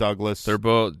DeMario Douglas. They're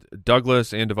both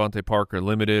Douglas and Devontae Parker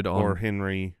limited on or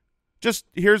Henry. Let's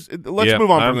move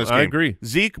on from this game. I agree.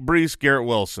 Zeke, Breece, Garrett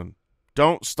Wilson.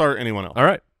 Don't start anyone else. All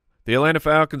right. The Atlanta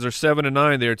Falcons are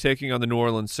 7-9. They are taking on the New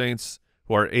Orleans Saints,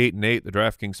 who are 8-8. The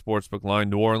DraftKings Sportsbook line,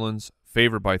 New Orleans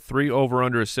favored by 3.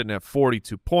 Over/under is sitting at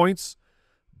 42 points.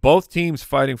 Both teams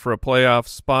fighting for a playoff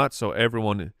spot, so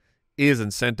everyone is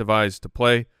incentivized to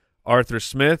play. Arthur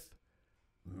Smith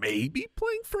maybe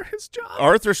playing for his job.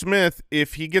 Arthur Smith,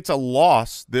 if he gets a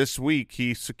loss this week,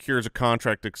 he secures a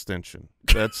contract extension.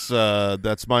 That's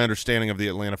my understanding of the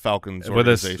Atlanta Falcons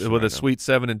organization. With a sweet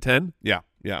 7-10. Yeah.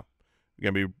 You're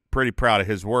gonna be pretty proud of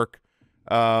his work.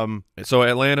 So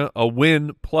Atlanta, a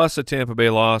win plus a Tampa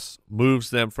Bay loss moves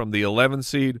them from the 11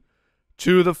 seed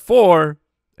to the 4,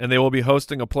 and they will be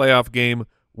hosting a playoff game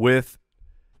with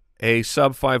a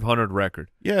sub 500 record.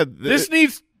 Yeah, this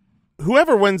needs.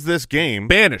 Whoever wins this game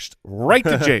banished right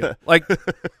to jail. Like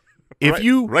if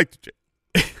you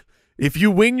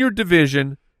win your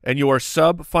division and you are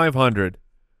sub 500,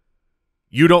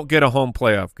 you don't get a home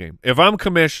playoff game. If I'm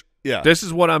commish, this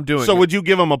is what I'm doing. So would you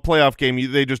give them a playoff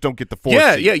game? They just don't get the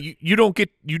 4th seed. Yeah.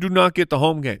 You do not get the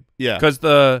home game. Yeah, because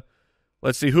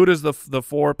let's see, who does the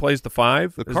 4 plays the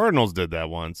 5? The Cardinals did that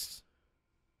once.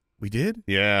 We did.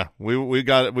 Yeah, we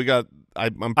got. I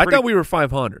thought we were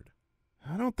 500.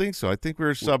 I don't think so. I think we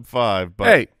were sub 5. But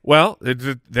hey, well,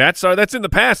 that's in the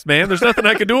past, man. There's nothing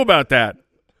I can do about that.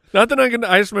 Nothing I can.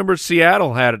 I just remember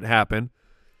Seattle had it happen.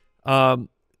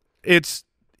 It's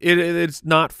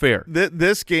not fair.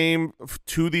 This game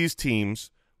to these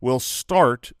teams will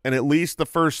start, and at least the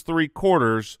first 3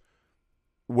 quarters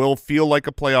will feel like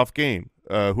a playoff game.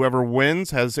 Whoever wins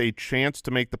has a chance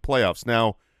to make the playoffs.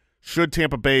 Now, should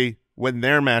Tampa Bay win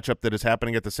their matchup that is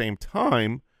happening at the same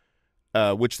time,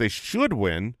 which they should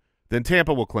win, then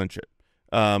Tampa will clinch it.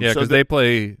 Because they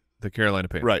play the Carolina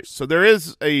Panthers. Right. So there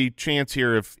is a chance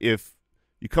here if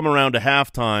you come around to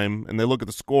halftime and they look at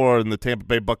the score and the Tampa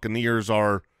Bay Buccaneers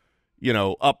are,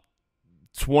 up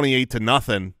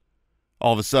 28-0,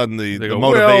 all of a sudden the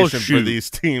motivation for these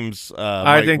teams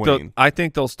I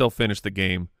think they'll still finish the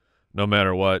game no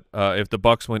matter what. If the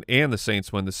Bucs win and the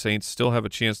Saints win, the Saints still have a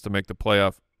chance to make the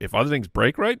playoff. If other things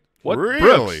break right. What, really?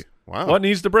 Brooks, wow. What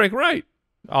needs to break right?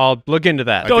 I'll look into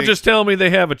that. Don't just tell me they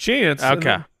have a chance.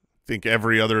 Okay. I think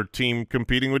every other team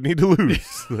competing would need to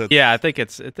lose. Yeah, I think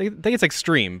it's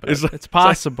extreme, but it's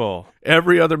possible.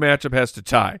 Every other matchup has to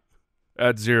tie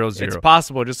at 0-0. It's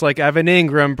possible, just like Evan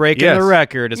Ingram breaking the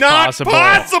record is possible.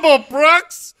 Not possible,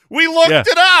 Brooks! We looked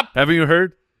it up! Haven't you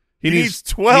heard? He needs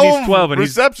 12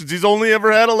 receptions. He's only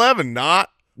ever had 11. Not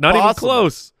even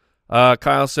close.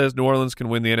 Kyle says New Orleans can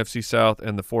win the NFC South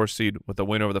and the 4th seed with a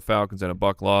win over the Falcons and a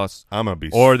Buck loss.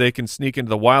 Or they can sneak into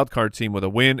the wild card team with a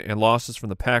win and losses from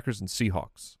the Packers and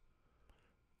Seahawks.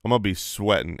 I'm going to be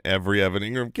sweating every Evan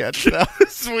Ingram catch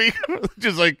this week.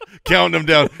 Just like counting them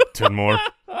down. 10 more.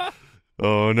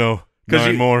 Oh, no.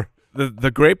 9 more.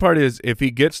 The great part is if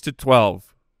he gets to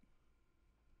 12,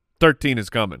 13 is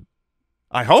coming.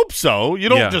 I hope so. You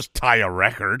don't just tie a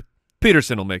record.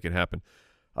 Peterson will make it happen.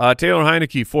 Taylor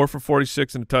Heineke, 4 for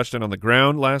 46 and a touchdown on the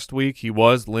ground last week. He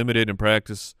was limited in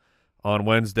practice on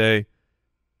Wednesday.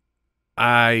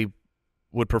 I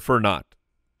would prefer not.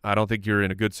 I don't think you're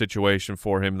in a good situation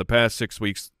for him. The past 6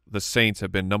 weeks, the Saints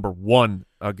have been number 1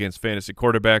 against fantasy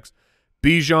quarterbacks.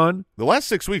 Bijan. The last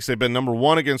 6 weeks, they've been number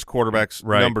 1 against quarterbacks,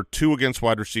 right. Number 2 against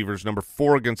wide receivers, number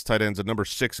 4 against tight ends, and number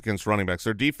 6 against running backs.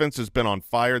 Their defense has been on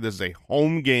fire. This is a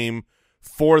home game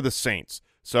for the Saints.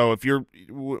 So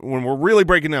when we're really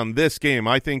breaking down this game,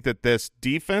 I think that this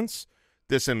defense,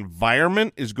 this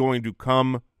environment is going to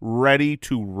come ready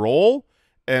to roll,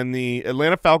 and the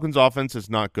Atlanta Falcons offense is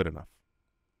not good enough.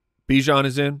 Bijan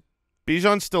is in?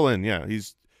 Bijan's still in, yeah.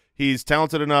 He's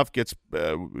talented enough, gets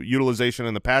utilization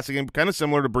in the passing game, kind of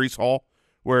similar to Breece Hall,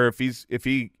 where if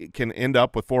he can end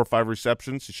up with 4 or 5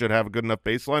 receptions, he should have a good enough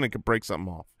baseline and can break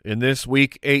something off. In this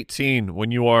week 18, when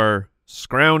you are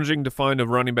scrounging to find a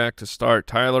running back to start,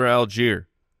 Tyler Algier,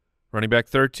 running back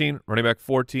 13, running back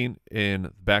 14 in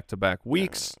back-to-back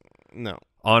weeks. No.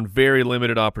 On very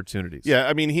limited opportunities. Yeah,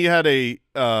 I mean, he had a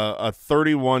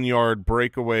 31-yard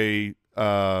breakaway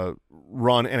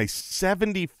run and a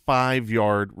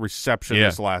 75-yard reception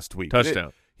this last week.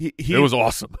 Touchdown. It was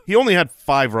awesome. He only had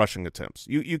 5 rushing attempts.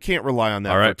 You can't rely on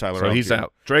that for Tyler Algier. So he's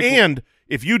out. And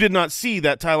if you did not see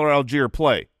that Tyler Algier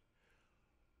play,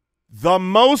 the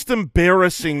most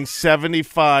embarrassing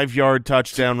 75-yard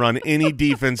touchdown run any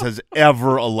defense has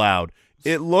ever allowed.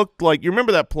 It looked like – you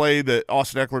remember that play that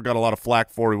Austin Eckler got a lot of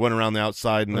flack for? He went around the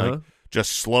outside and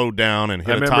just slowed down and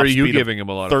hit a top speed of 13. I remember you giving him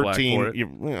a lot of flack for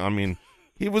it. I mean,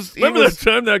 he was – Remember that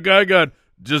time that guy got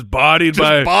just bodied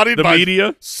by the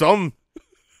media? Some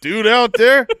dude out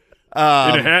there. In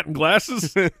a hat and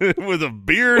glasses? With a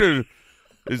beard and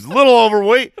is a little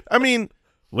overweight. I mean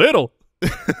 – Little.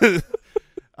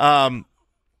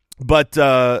 But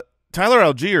Tyler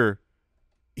Algier,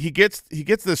 he gets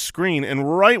this screen,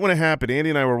 and right when it happened,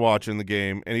 Andy and I were watching the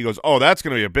game, and he goes, "Oh, that's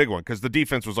going to be a big one," because the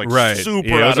defense was like super.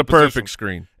 Yeah, it was a perfect position.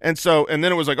 Screen. And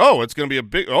then it was like, "Oh, it's going to be a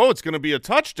big. Oh, it's going to be a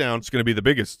touchdown. It's going to be the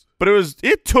biggest." But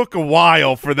it took a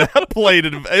while for that play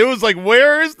to. It was like,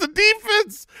 where is the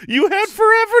defense? You had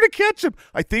forever to catch him.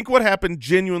 I think what happened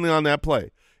genuinely on that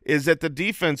play is that the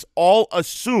defense all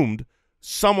assumed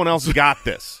someone else got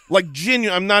this. Like,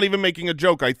 genuine. I'm not even making a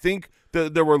joke. I think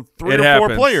there were 3 or 4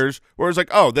 players where it was like,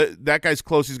 oh, that guy's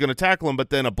close. He's going to tackle him, but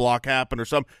then a block happened or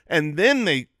something. And then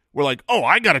they were like, oh,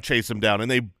 I got to chase him down. And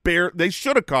they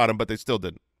should have caught him, but they still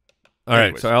didn't. All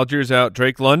right, so Algier's out.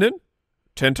 Drake London,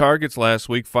 10 targets last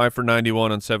week, 5 for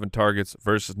 91 on 7 targets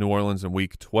versus New Orleans in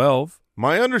Week 12.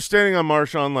 My understanding on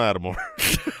Marshawn Lattimore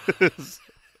is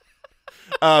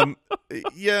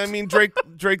yeah, I mean,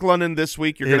 Drake London this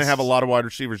week, you're going to have a lot of wide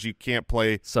receivers you can't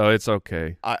play. So it's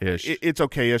okay-ish. It's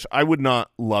okay-ish. I would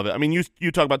not love it. I mean,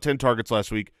 you talk about 10 targets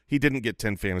last week. He didn't get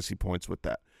 10 fantasy points with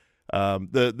that.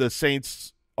 The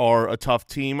Saints are a tough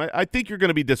team. I think you're going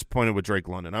to be disappointed with Drake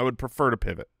London. I would prefer to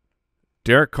pivot.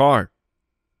 Derek Carr.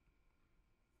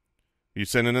 You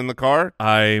sending in the car?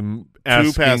 I'm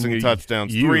asking 2 passing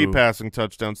touchdowns, you. 3 passing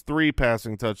touchdowns, 3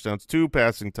 passing touchdowns, 2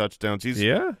 passing touchdowns.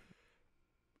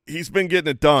 He's been getting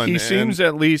it done. He seems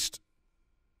at least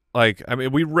like, I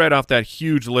mean, we read off that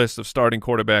huge list of starting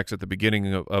quarterbacks at the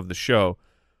beginning of the show.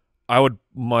 I would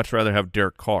much rather have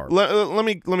Derek Carr. Let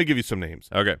me give you some names.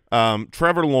 Okay.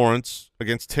 Trevor Lawrence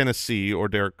against Tennessee or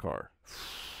Derek Carr.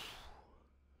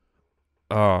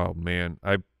 Oh man,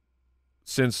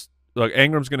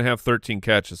 Ingram's going to have 13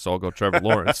 catches, so I'll go Trevor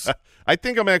Lawrence. I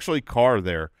think I'm actually Carr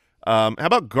there. How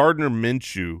about Gardner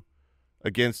Minshew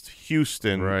against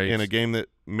Houston in a game that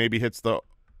maybe hits the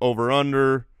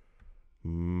over-under?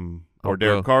 Or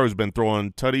Derek Carr, who's been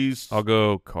throwing tutties. I'll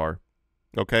go Carr.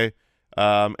 Okay.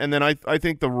 And then I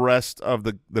think the rest of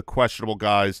the questionable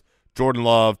guys, Jordan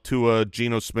Love, Tua,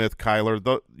 Geno Smith,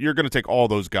 Kyler, you're going to take all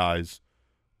those guys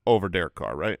over Derek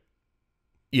Carr, right?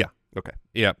 Yeah. Okay.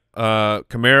 Yeah.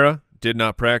 Kamara did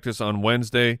not practice on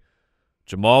Wednesday.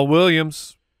 Jamal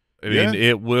Williams, I mean,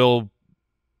 it will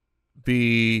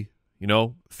be,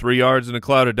 3 yards in a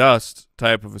cloud of dust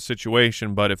type of a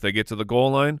situation, but if they get to the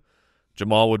goal line,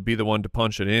 Jamal would be the one to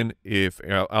punch it in if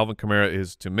Alvin Kamara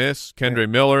is to miss. Kendre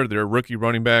Miller, their rookie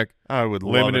running back. I would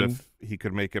love it if he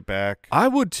could make it back. I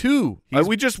would too.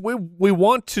 We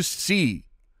want to see.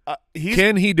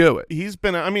 Can he do it? He's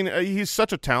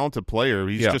such a talented player.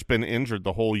 He's just been injured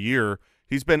the whole year.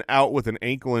 He's been out with an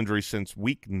ankle injury since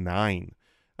week 9.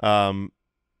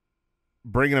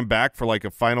 Bringing him back for like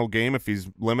a final game if he's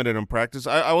limited in practice.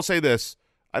 I will say this.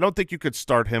 I don't think you could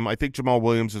start him. I think Jamal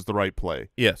Williams is the right play.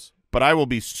 Yes. But I will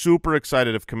be super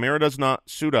excited if Kamara does not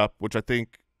suit up, which I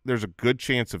think there's a good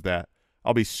chance of that.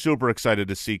 I'll be super excited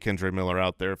to see Kendre Miller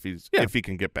out there if he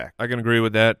can get back. I can agree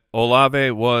with that.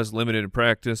 Olave was limited in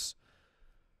practice.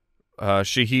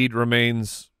 Shaheed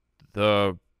remains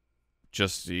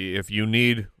if you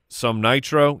need some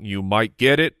nitro, you might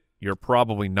get it. You're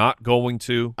probably not going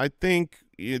to. I think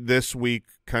this week,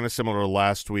 kind of similar to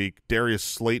last week, Darius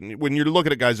Slayton, when you're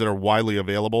looking at guys that are widely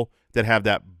available that have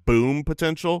that boom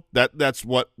potential, that's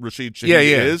what Rashid Shaheed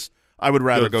is. I would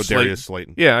rather go Darius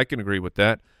Slayton. Yeah, I can agree with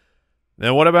that.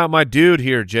 Now, what about my dude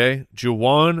here, Jay?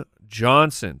 Juwan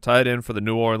Johnson, tight end for the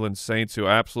New Orleans Saints, who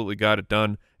absolutely got it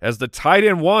done as the tight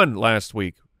end 1 last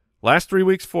week. Last 3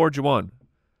 weeks for Juwan.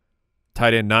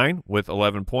 Tight end 9 with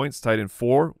 11 points, tight end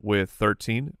 4 with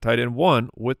 13, tight end 1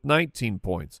 with 19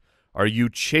 points. Are you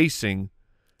chasing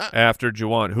after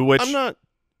Juwan, who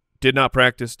did not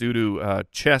practice due to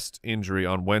chest injury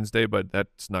on Wednesday, but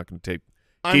that's not going to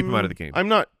keep him out of the game. I'm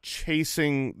not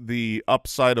chasing the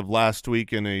upside of last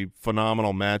week in a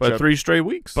phenomenal matchup. But 3 straight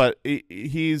weeks. But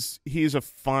he's a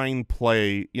fine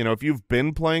play. If you've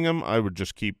been playing him, I would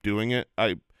just keep doing it.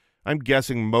 I'm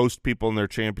guessing most people in their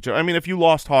championship. I mean, if you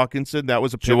lost Hawkinson, that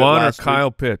was a pivot Juwan last or Kyle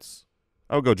week. Pitts?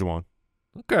 I would go Juwan.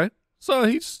 Okay. So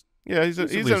he's in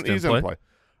play.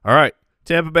 All right.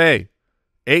 Tampa Bay,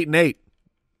 8-8.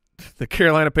 The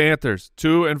Carolina Panthers,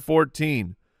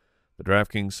 2-14. The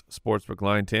DraftKings Sportsbook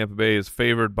line, Tampa Bay is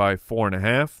favored by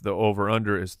 4.5. The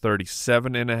over/under is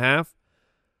 37.5.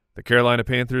 The Carolina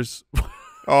Panthers.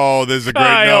 Oh, this is a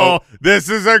great note. This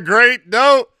is a great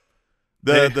note.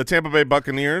 The Tampa Bay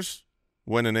Buccaneers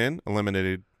winning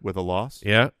eliminated with a loss.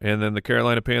 Yeah, and then the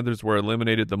Carolina Panthers were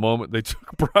eliminated the moment they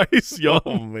took Bryce Young.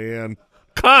 Oh, man.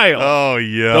 Kyle. Oh,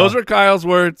 yeah. Those are Kyle's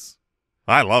words.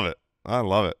 I love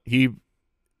it. He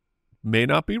may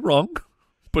not be wrong,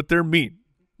 but they're mean.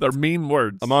 They're mean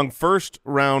words. Among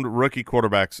first-round rookie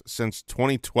quarterbacks since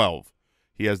 2012,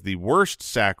 he has the worst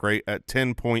sack rate at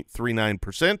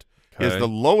 10.39%. He has the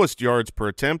lowest yards per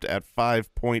attempt at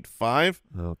 5.5.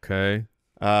 Okay.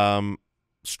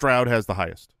 Stroud has the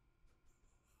highest.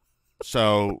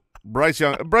 So Bryce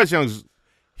Young's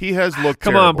he has looked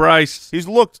Come terrible. on, Bryce. He's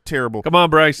looked terrible. Come on,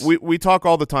 Bryce. We talk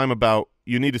all the time about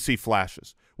you need to see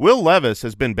flashes. Will Levis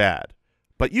has been bad.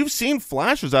 But you've seen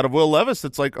flashes out of Will Levis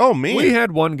that's like, oh, man. We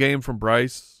had one game from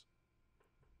Bryce.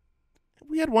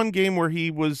 We had one game where he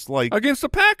was like. Against the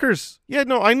Packers. Yeah,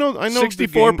 no, I know.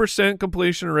 64%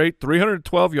 completion rate,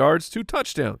 312 yards, 2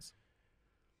 touchdowns.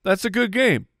 That's a good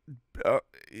game.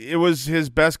 It was his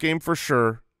best game for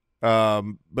sure.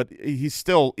 But he's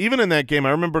still, even in that game, I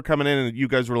remember coming in and you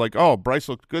guys were like, oh, Bryce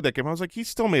looked good that game. I was like, he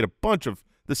still made a bunch of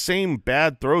the same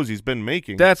bad throws he's been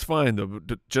making. That's fine, though.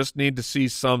 Just need to see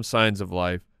some signs of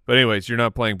life. But anyways, you're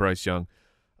not playing Bryce Young.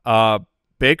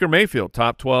 Baker Mayfield,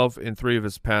 top 12 in 3 of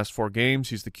his past 4 games.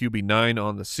 He's the QB9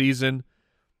 on the season.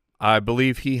 I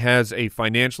believe he has a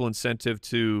financial incentive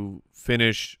to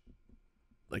finish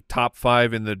like top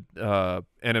 5 in the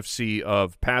NFC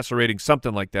of passer rating,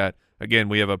 something like that. Again,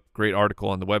 we have a great article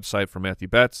on the website from Matthew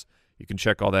Betts. You can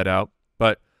check all that out.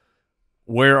 But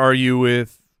where are you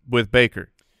with Baker?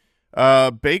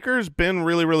 Baker's been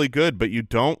really, really good, but you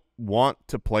don't want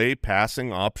to play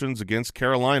passing options against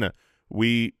Carolina.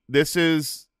 This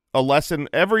is a lesson.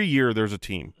 Every year there's a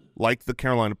team like the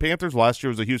Carolina Panthers. Last year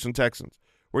was the Houston Texans,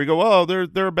 where you go, oh,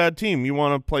 they're a bad team. You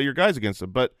want to play your guys against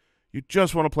them, but you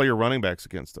just want to play your running backs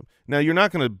against them. Now, you're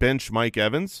not going to bench Mike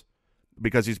Evans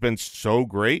because he's been so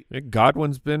great.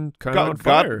 Godwin's been kind of on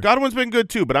fire. Godwin's been good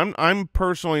too, but I'm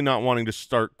personally not wanting to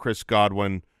start Chris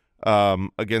Godwin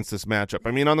against this matchup.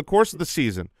 I mean, on the course of the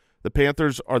season, the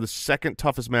Panthers are the second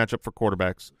toughest matchup for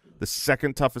quarterbacks, the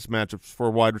second toughest matchup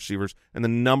for wide receivers, and the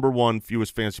number 1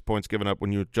 fewest fantasy points given up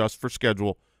when you adjust for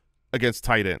schedule against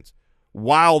tight ends,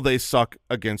 while they suck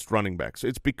against running backs.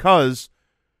 It's because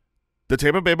the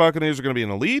Tampa Bay Buccaneers are going to be in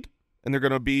the lead, and they're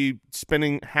going to be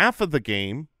spending half of the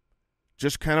game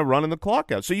just kind of running the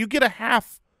clock out. So you get a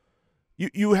half.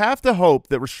 You have to hope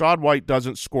that Rachaad White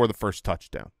doesn't score the first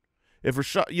touchdown. If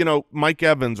Mike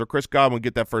Evans or Chris Godwin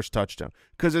get that first touchdown,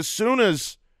 because as soon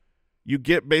as you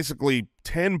get basically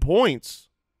 10 points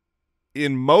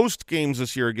in most games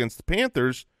this year against the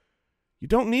Panthers, you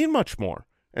don't need much more.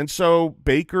 And so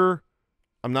Baker,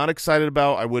 I'm not excited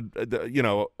about. I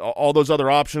would, all those other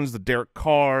options, the Derek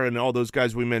Carr and all those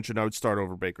guys we mentioned, I would start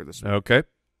over Baker this week. Okay.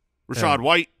 Rachaad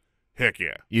White, heck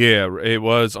yeah. Yeah, it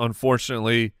was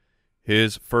unfortunately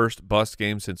his first bust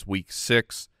game since week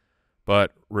 6.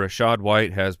 But Rachaad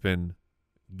White has been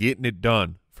getting it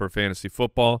done for fantasy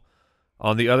football.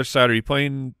 On the other side, are you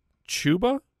playing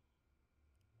Chuba?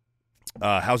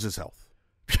 How's his health?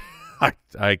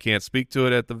 I can't speak to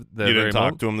it at the You didn't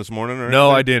talk to him this morning, or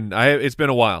no, anything? I didn't. It's been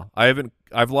a while.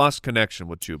 I've lost connection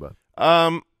with Chuba.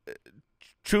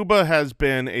 Chuba has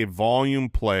been a volume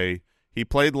play. He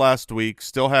played last week,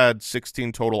 still had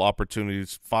 16 total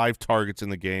opportunities, 5 targets in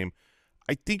the game.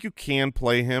 I think you can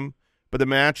play him, but the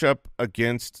matchup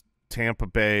against Tampa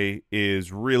Bay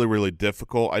is really, really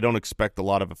difficult. I don't expect a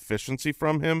lot of efficiency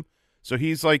from him, so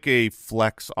he's like a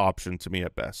flex option to me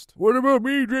at best. What about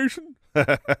me, Jason? Do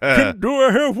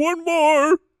I have one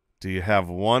more? Do you have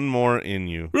one more in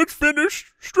you? Let's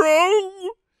finish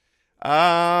strong.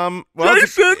 Well,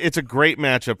 Jason! it's a great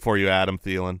matchup for you, Adam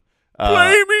Thielen.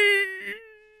 Play me.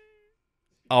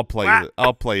 I'll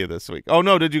play you this week. Oh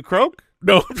no, did you croak?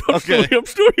 No, I'm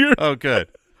still here. Oh, good.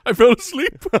 I fell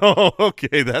asleep. Oh,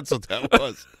 okay, that's what that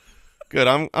was. Good.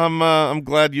 I'm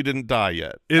glad you didn't die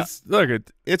yet. It's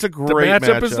it's a great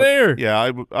matchup is there.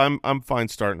 Yeah, I'm fine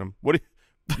starting him.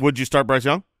 Would you start Bryce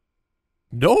Young?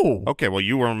 No. Okay, well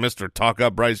you were Mr. Talk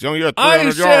Up Bryce Young. You had 300 I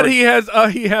yards. said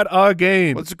he had a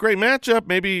game. Well, it's a great matchup.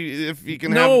 Maybe if you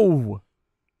can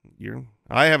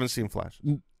I haven't seen flash.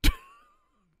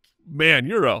 Man,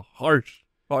 you're a harsh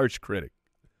critic.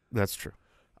 That's true.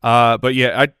 But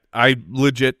yeah, I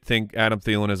legit think Adam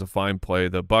Thielen is a fine play.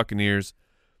 The Buccaneers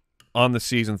on the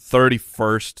season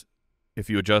 31st, if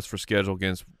you adjust for schedule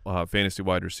against fantasy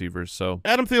wide receivers. So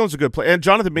Adam Thielen's a good play, and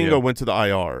Jonathan Mingo went to the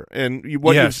IR. And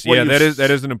that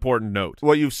is an important note.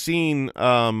 What you've seen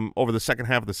over the second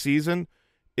half of the season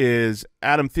is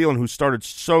Adam Thielen, who started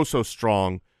so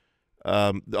strong.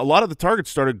 A lot of the targets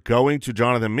started going to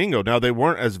Jonathan Mingo. Now they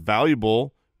weren't as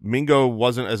valuable. Mingo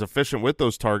wasn't as efficient with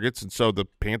those targets, and so the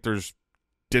Panthers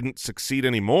didn't succeed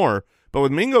anymore. But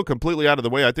with Mingo completely out of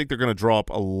the way, I think they're going to draw up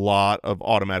a lot of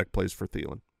automatic plays for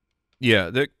Thielen.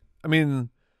 Yeah,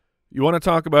 you want to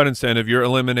talk about incentive. You're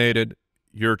eliminated.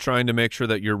 You're trying to make sure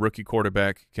that your rookie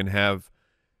quarterback can have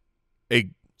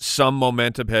some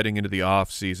momentum heading into the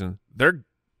offseason. They're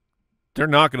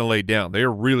not going to lay down. They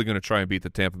are really going to try and beat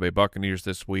the Tampa Bay Buccaneers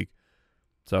this week.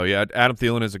 So, yeah, Adam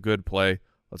Thielen is a good play.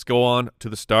 Let's go on to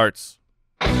the starts.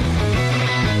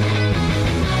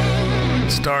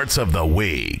 Starts of the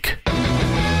week.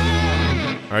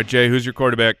 All right, Jay, who's your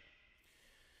quarterback?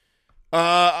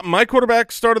 My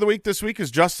quarterback start of the week this week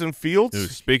is Justin Fields.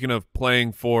 Dude, speaking of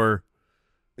playing for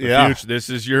the future, this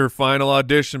is your final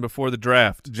audition before the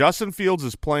draft. Justin Fields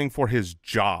is playing for his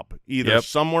job, either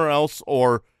somewhere else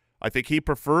or I think he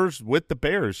prefers with the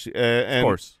Bears. Of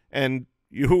course. And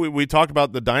we talked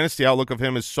about the dynasty outlook of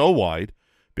him is so wide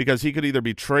because he could either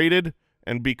be traded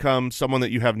and become someone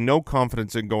that you have no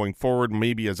confidence in going forward,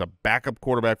 maybe as a backup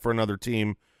quarterback for another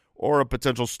team or a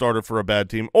potential starter for a bad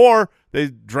team, or they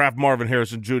draft Marvin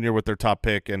Harrison Jr. with their top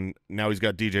pick, and now he's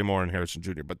got DJ Moore and Harrison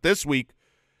Jr. But this week,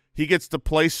 he gets to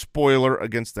play spoiler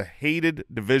against the hated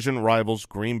division rivals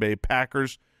Green Bay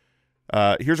Packers.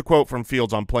 Here's a quote from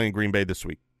Fields on playing Green Bay this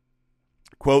week.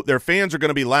 Quote, "Their fans are going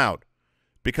to be loud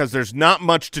because there's not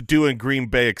much to do in Green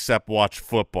Bay except watch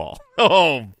football."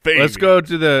 Oh, baby. Let's go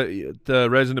to the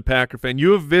resident Packer fan.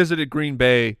 You have visited Green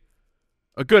Bay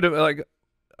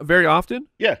very often?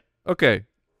 Yeah. Okay.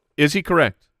 Is he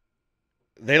correct?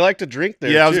 They like to drink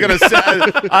there, I was going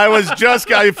to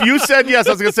say, if you said yes,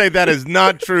 I was going to say that is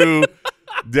not true.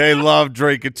 They love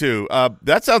drinking too.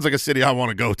 That sounds like a city I want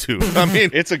to go to. I mean,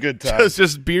 it's a good time.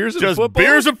 Just beers and football?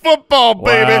 Beers and football,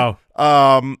 baby.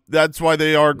 Wow. That's why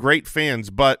they are great fans.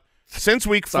 But since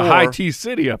week 4, it's a high tea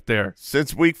city up there.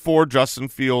 Since week 4, Justin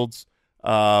Fields,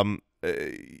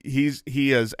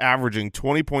 he is averaging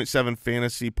 20.7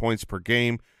 fantasy points per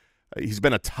game. He's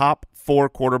been a top 4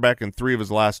 quarterback in 3 of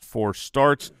his last 4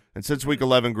 starts. And since week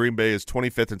 11, Green Bay is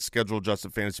 25th in scheduled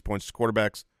adjusted fantasy points to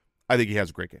quarterbacks. I think he has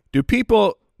a great game. Do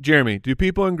people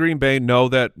in Green Bay know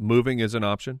that moving is an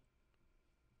option?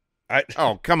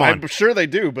 Oh, come on. I'm sure they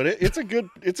do, but it's a good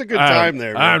time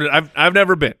there. I've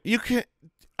never been.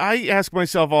 I ask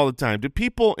myself all the time, do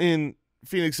people in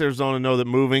Phoenix, Arizona know that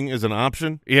moving is an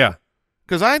option? Yeah.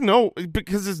 Because I know,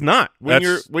 because it's not. When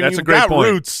you've a great got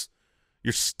point. roots,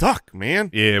 you're stuck,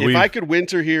 man. Yeah, if I could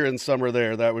winter here and summer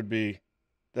there, that'd be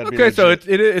okay. So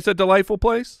it's a delightful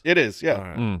place. It is,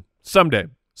 yeah. Right. Someday.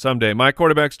 My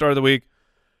quarterback start of the week.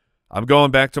 I'm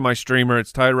going back to my streamer.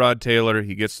 It's Tyrod Taylor.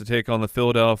 He gets to take on the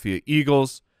Philadelphia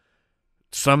Eagles.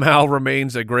 Somehow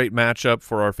remains a great matchup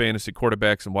for our fantasy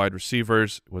quarterbacks and wide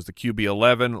receivers. It was the QB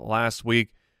 11 last week.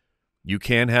 You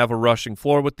can have a rushing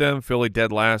floor with them. Philly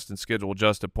dead last in schedule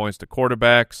adjusted points to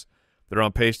quarterbacks. They're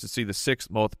on pace to see the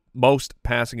 6th most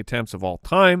passing attempts of all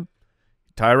time.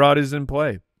 Tyrod is in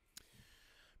play.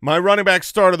 My running back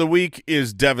start of the week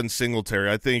is Devin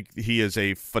Singletary. I think he is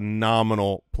a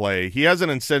phenomenal play. He has an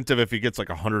incentive if he gets like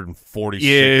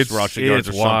 146 rushing yards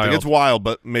or something. It's wild,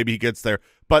 but maybe he gets there.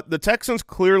 But the Texans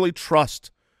clearly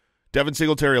trust Devin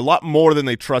Singletary a lot more than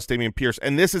they trust Dameon Pierce,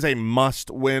 and this is a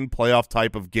must-win playoff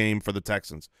type of game for the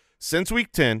Texans. Since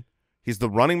Week 10, he's the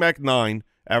running back 9,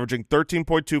 averaging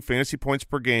 13.2 fantasy points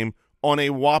per game on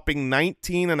a whopping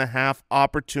 19.5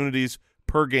 opportunities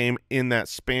per game in that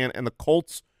span, and the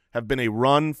Colts have been a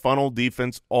run-funnel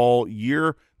defense all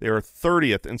year. They are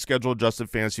 30th in schedule-adjusted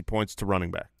fantasy points to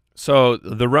running back. So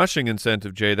the rushing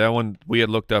incentive, Jay, that one we had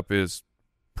looked up is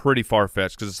pretty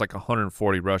far-fetched because it's like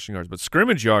 140 rushing yards. But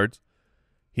scrimmage yards,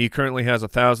 he currently has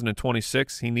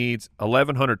 1,026. He needs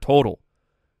 1,100 total,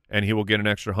 and he will get an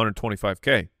extra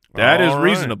 125K. That is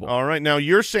reasonable. All right. Now,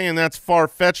 you're saying that's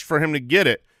far-fetched for him to get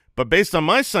it, but based on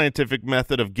my scientific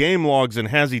method of game logs and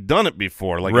has he done it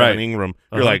before, like right. Evan Ingram,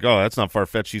 you're like, oh, that's not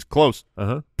far-fetched. He's close.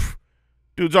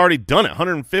 Dude's already done it.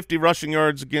 150 rushing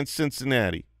yards against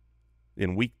Cincinnati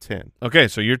in Week 10. Okay,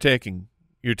 so you're taking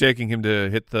him to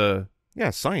hit the – Yeah,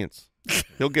 science.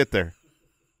 He'll get there.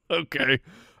 Okay.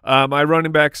 My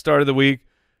running back start of the week,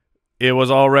 it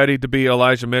was all ready to be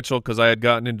Elijah Mitchell because I had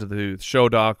gotten into the show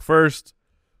doc first.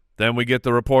 Then we get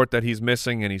the report that he's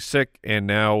missing and he's sick, and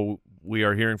now we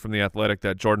are hearing from The Athletic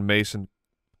that Jordan Mason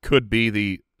could be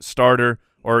the starter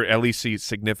or at least see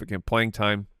significant playing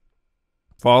time.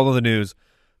 Follow the news.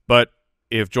 But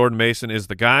if Jordan Mason is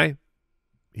the guy,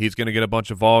 he's going to get a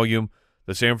bunch of volume.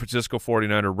 The San Francisco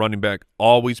 49er running back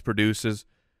always produces.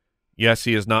 Yes,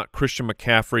 he is not Christian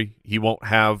McCaffrey. He won't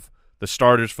have the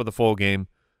starters for the full game.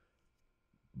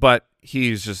 But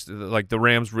he's just like the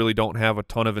Rams really don't have a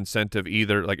ton of incentive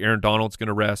either. Like Aaron Donald's going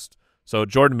to rest. So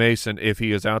Jordan Mason, if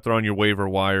he is out there on your waiver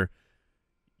wire,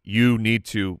 you need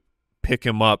to pick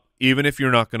him up, even if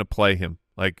you're not going to play him.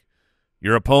 Like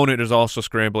your opponent is also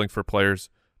scrambling for players.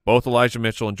 Both Elijah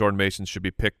Mitchell and Jordan Mason should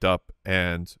be picked up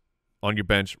and on your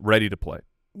bench, ready to play.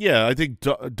 Yeah, I think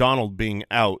Donald being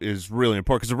out is really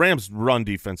important because the Rams' run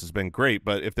defense has been great,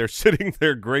 but if they're sitting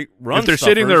their great run if they're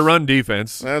sitting their run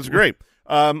defense, that's great.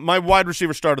 My wide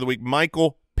receiver start of the week,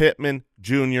 Michael Pittman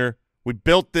Jr. We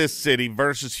built this city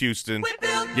versus Houston.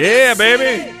 Yeah,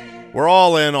 baby. We're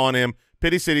all in on him.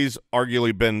 Pitty City's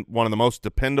arguably been one of the most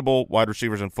dependable wide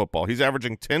receivers in football. He's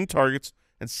averaging 10 targets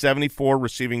and 74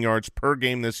 receiving yards per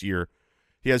game this year.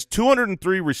 He has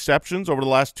 203 receptions over the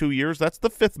last 2 years. That's the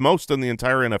 5th most in the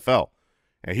entire NFL.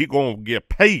 And he's going to get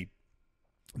paid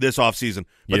this offseason.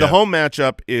 But the home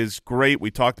matchup is great. We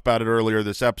talked about it earlier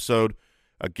this episode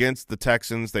against the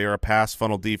Texans. They are a pass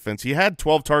funnel defense. He had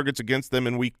 12 targets against them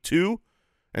in Week 2.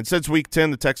 And since Week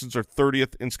 10, the Texans are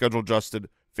 30th in schedule-adjusted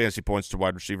fantasy points to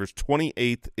wide receivers,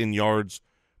 28th in yards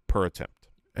per attempt.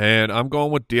 And I'm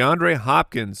going with DeAndre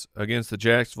Hopkins against the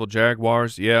Jacksonville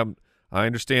Jaguars. Yeah, I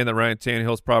understand that Ryan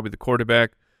Tannehill is probably the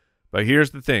quarterback, but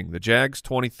here's the thing. The Jags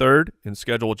 23rd in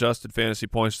schedule-adjusted fantasy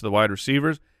points to the wide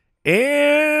receivers.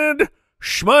 And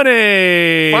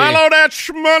Shmoney. Follow that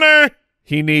Shmoney.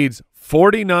 He needs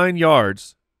 49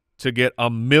 yards to get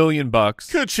 $1 million.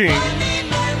 Ka-ching.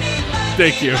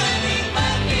 Thank you.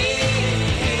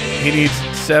 He needs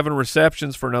 7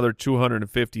 receptions for another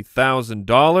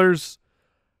 $250,000.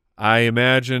 I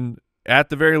imagine at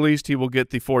the very least he will get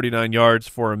the 49 yards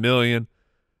for $1 million.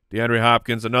 DeAndre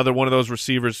Hopkins, another one of those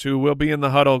receivers who will be in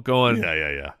the huddle going,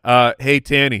 hey,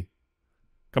 Tanny,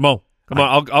 come on.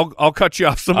 I'll cut you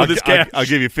off some of this cash. I'll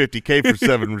give you $50K for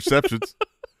 7 receptions.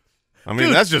 I mean,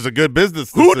 Dude, that's just a good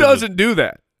business Who decision. doesn't do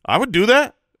that? I would do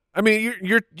that. I mean,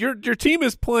 your team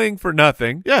is playing for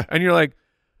nothing. Yeah. And you're like,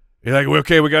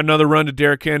 okay, we got another run to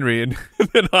Derrick Henry. And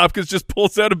then Hopkins just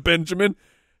pulls out a Benjamin.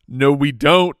 No, we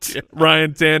don't,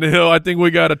 Ryan Tannehill. I think we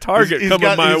got a target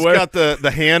coming my way. He's got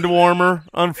the hand warmer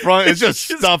on front. It's just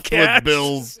stuffed cash. with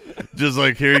bills. Just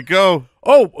like, here you go.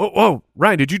 Oh,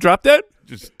 Ryan, did you drop that?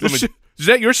 Just Is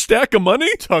that your stack of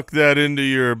money? tuck that into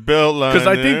your belt line. Because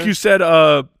I think you said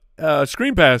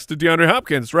screen pass to DeAndre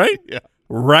Hopkins, right? Yeah.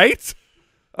 Right?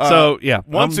 So, yeah.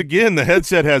 Once again, the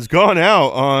headset has gone out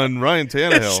on Ryan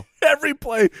Tannehill. Every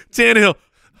play, Tannehill,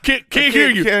 can't hear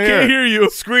you. Can't hear you.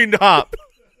 Screen hop.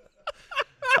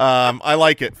 I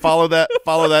like it. Follow that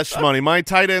shmoney. My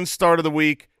tight end start of the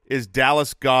week is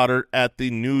Dallas Goedert at the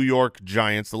New York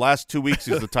Giants. The last 2 weeks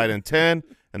he's the tight end 10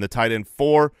 and the tight end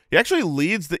 4. He actually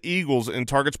leads the Eagles in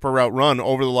targets per route run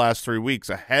over the last 3 weeks,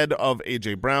 ahead of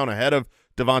A.J. Brown, ahead of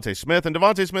Devontae Smith. And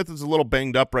Devontae Smith is a little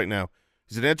banged up right now.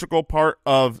 He's an integral part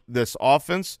of this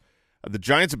offense. The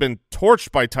Giants have been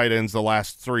torched by tight ends the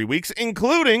last 3 weeks,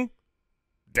 including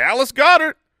Dallas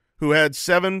Goedert, who had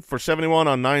 7 for 71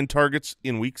 on 9 targets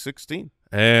in Week 16.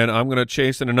 And I'm going to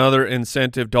chase in another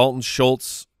incentive. Dalton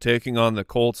Schultz taking on the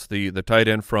Colts, the tight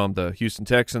end from the Houston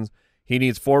Texans. He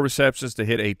needs 4 receptions to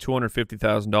hit a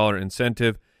 $250,000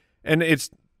 incentive. And it's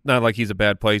not like he's a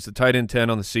bad play. He's the tight end 10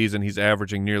 on the season. He's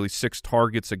averaging nearly 6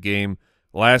 targets a game.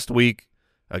 Last week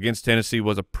against Tennessee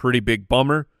was a pretty big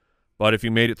bummer, but if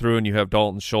you made it through and you have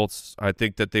Dalton Schultz, I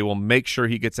think that they will make sure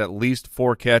he gets at least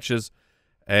 4 catches,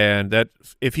 and that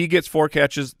if he gets 4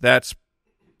 catches, that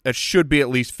should be at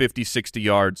least 50, 60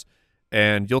 yards,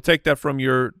 and you'll take that from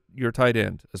your tight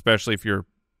end, especially if you're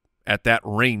at that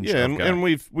range. Yeah, and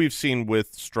we've seen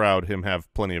with Stroud him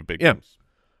have plenty of big games.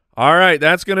 All right,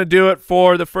 that's going to do it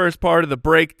for the first part of the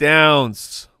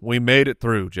breakdowns. We made it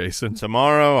through, Jason.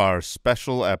 Tomorrow, our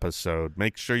special episode.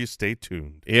 Make sure you stay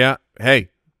tuned. Yeah. Hey,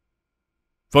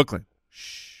 Footclan.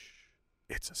 Shh.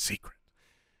 It's a secret.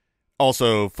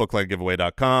 Also,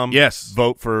 footclangiveaway.com. Yes.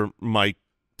 Vote for Mike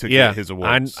to get his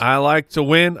awards. I like to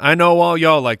win. I know all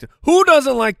y'all like to. Who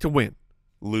doesn't like to win?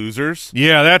 Losers.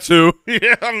 Yeah, that's who.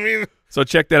 Yeah, I mean. So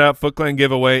check that out, FootClan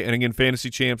Giveaway. And again,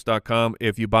 fantasychamps.com.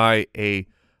 If you buy a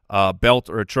belt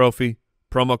or a trophy,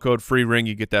 promo code FREERING,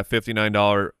 you get that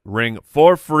 $59 ring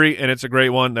for free, and it's a great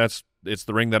one. It's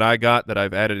the ring that I got that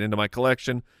I've added into my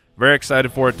collection. Very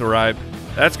excited for it to arrive.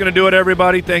 That's going to do it,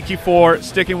 everybody. Thank you for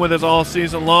sticking with us all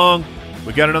season long.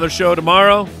 We got another show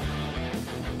tomorrow.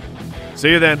 See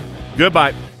you then.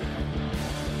 Goodbye.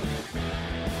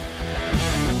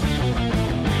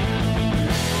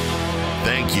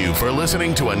 Thank you for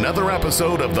listening to another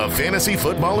episode of the Fantasy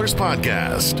Footballers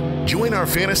Podcast. Join our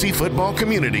fantasy football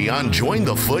community on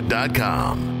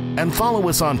jointhefoot.com and follow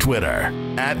us on Twitter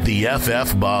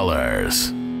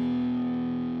 @TheFFBallers.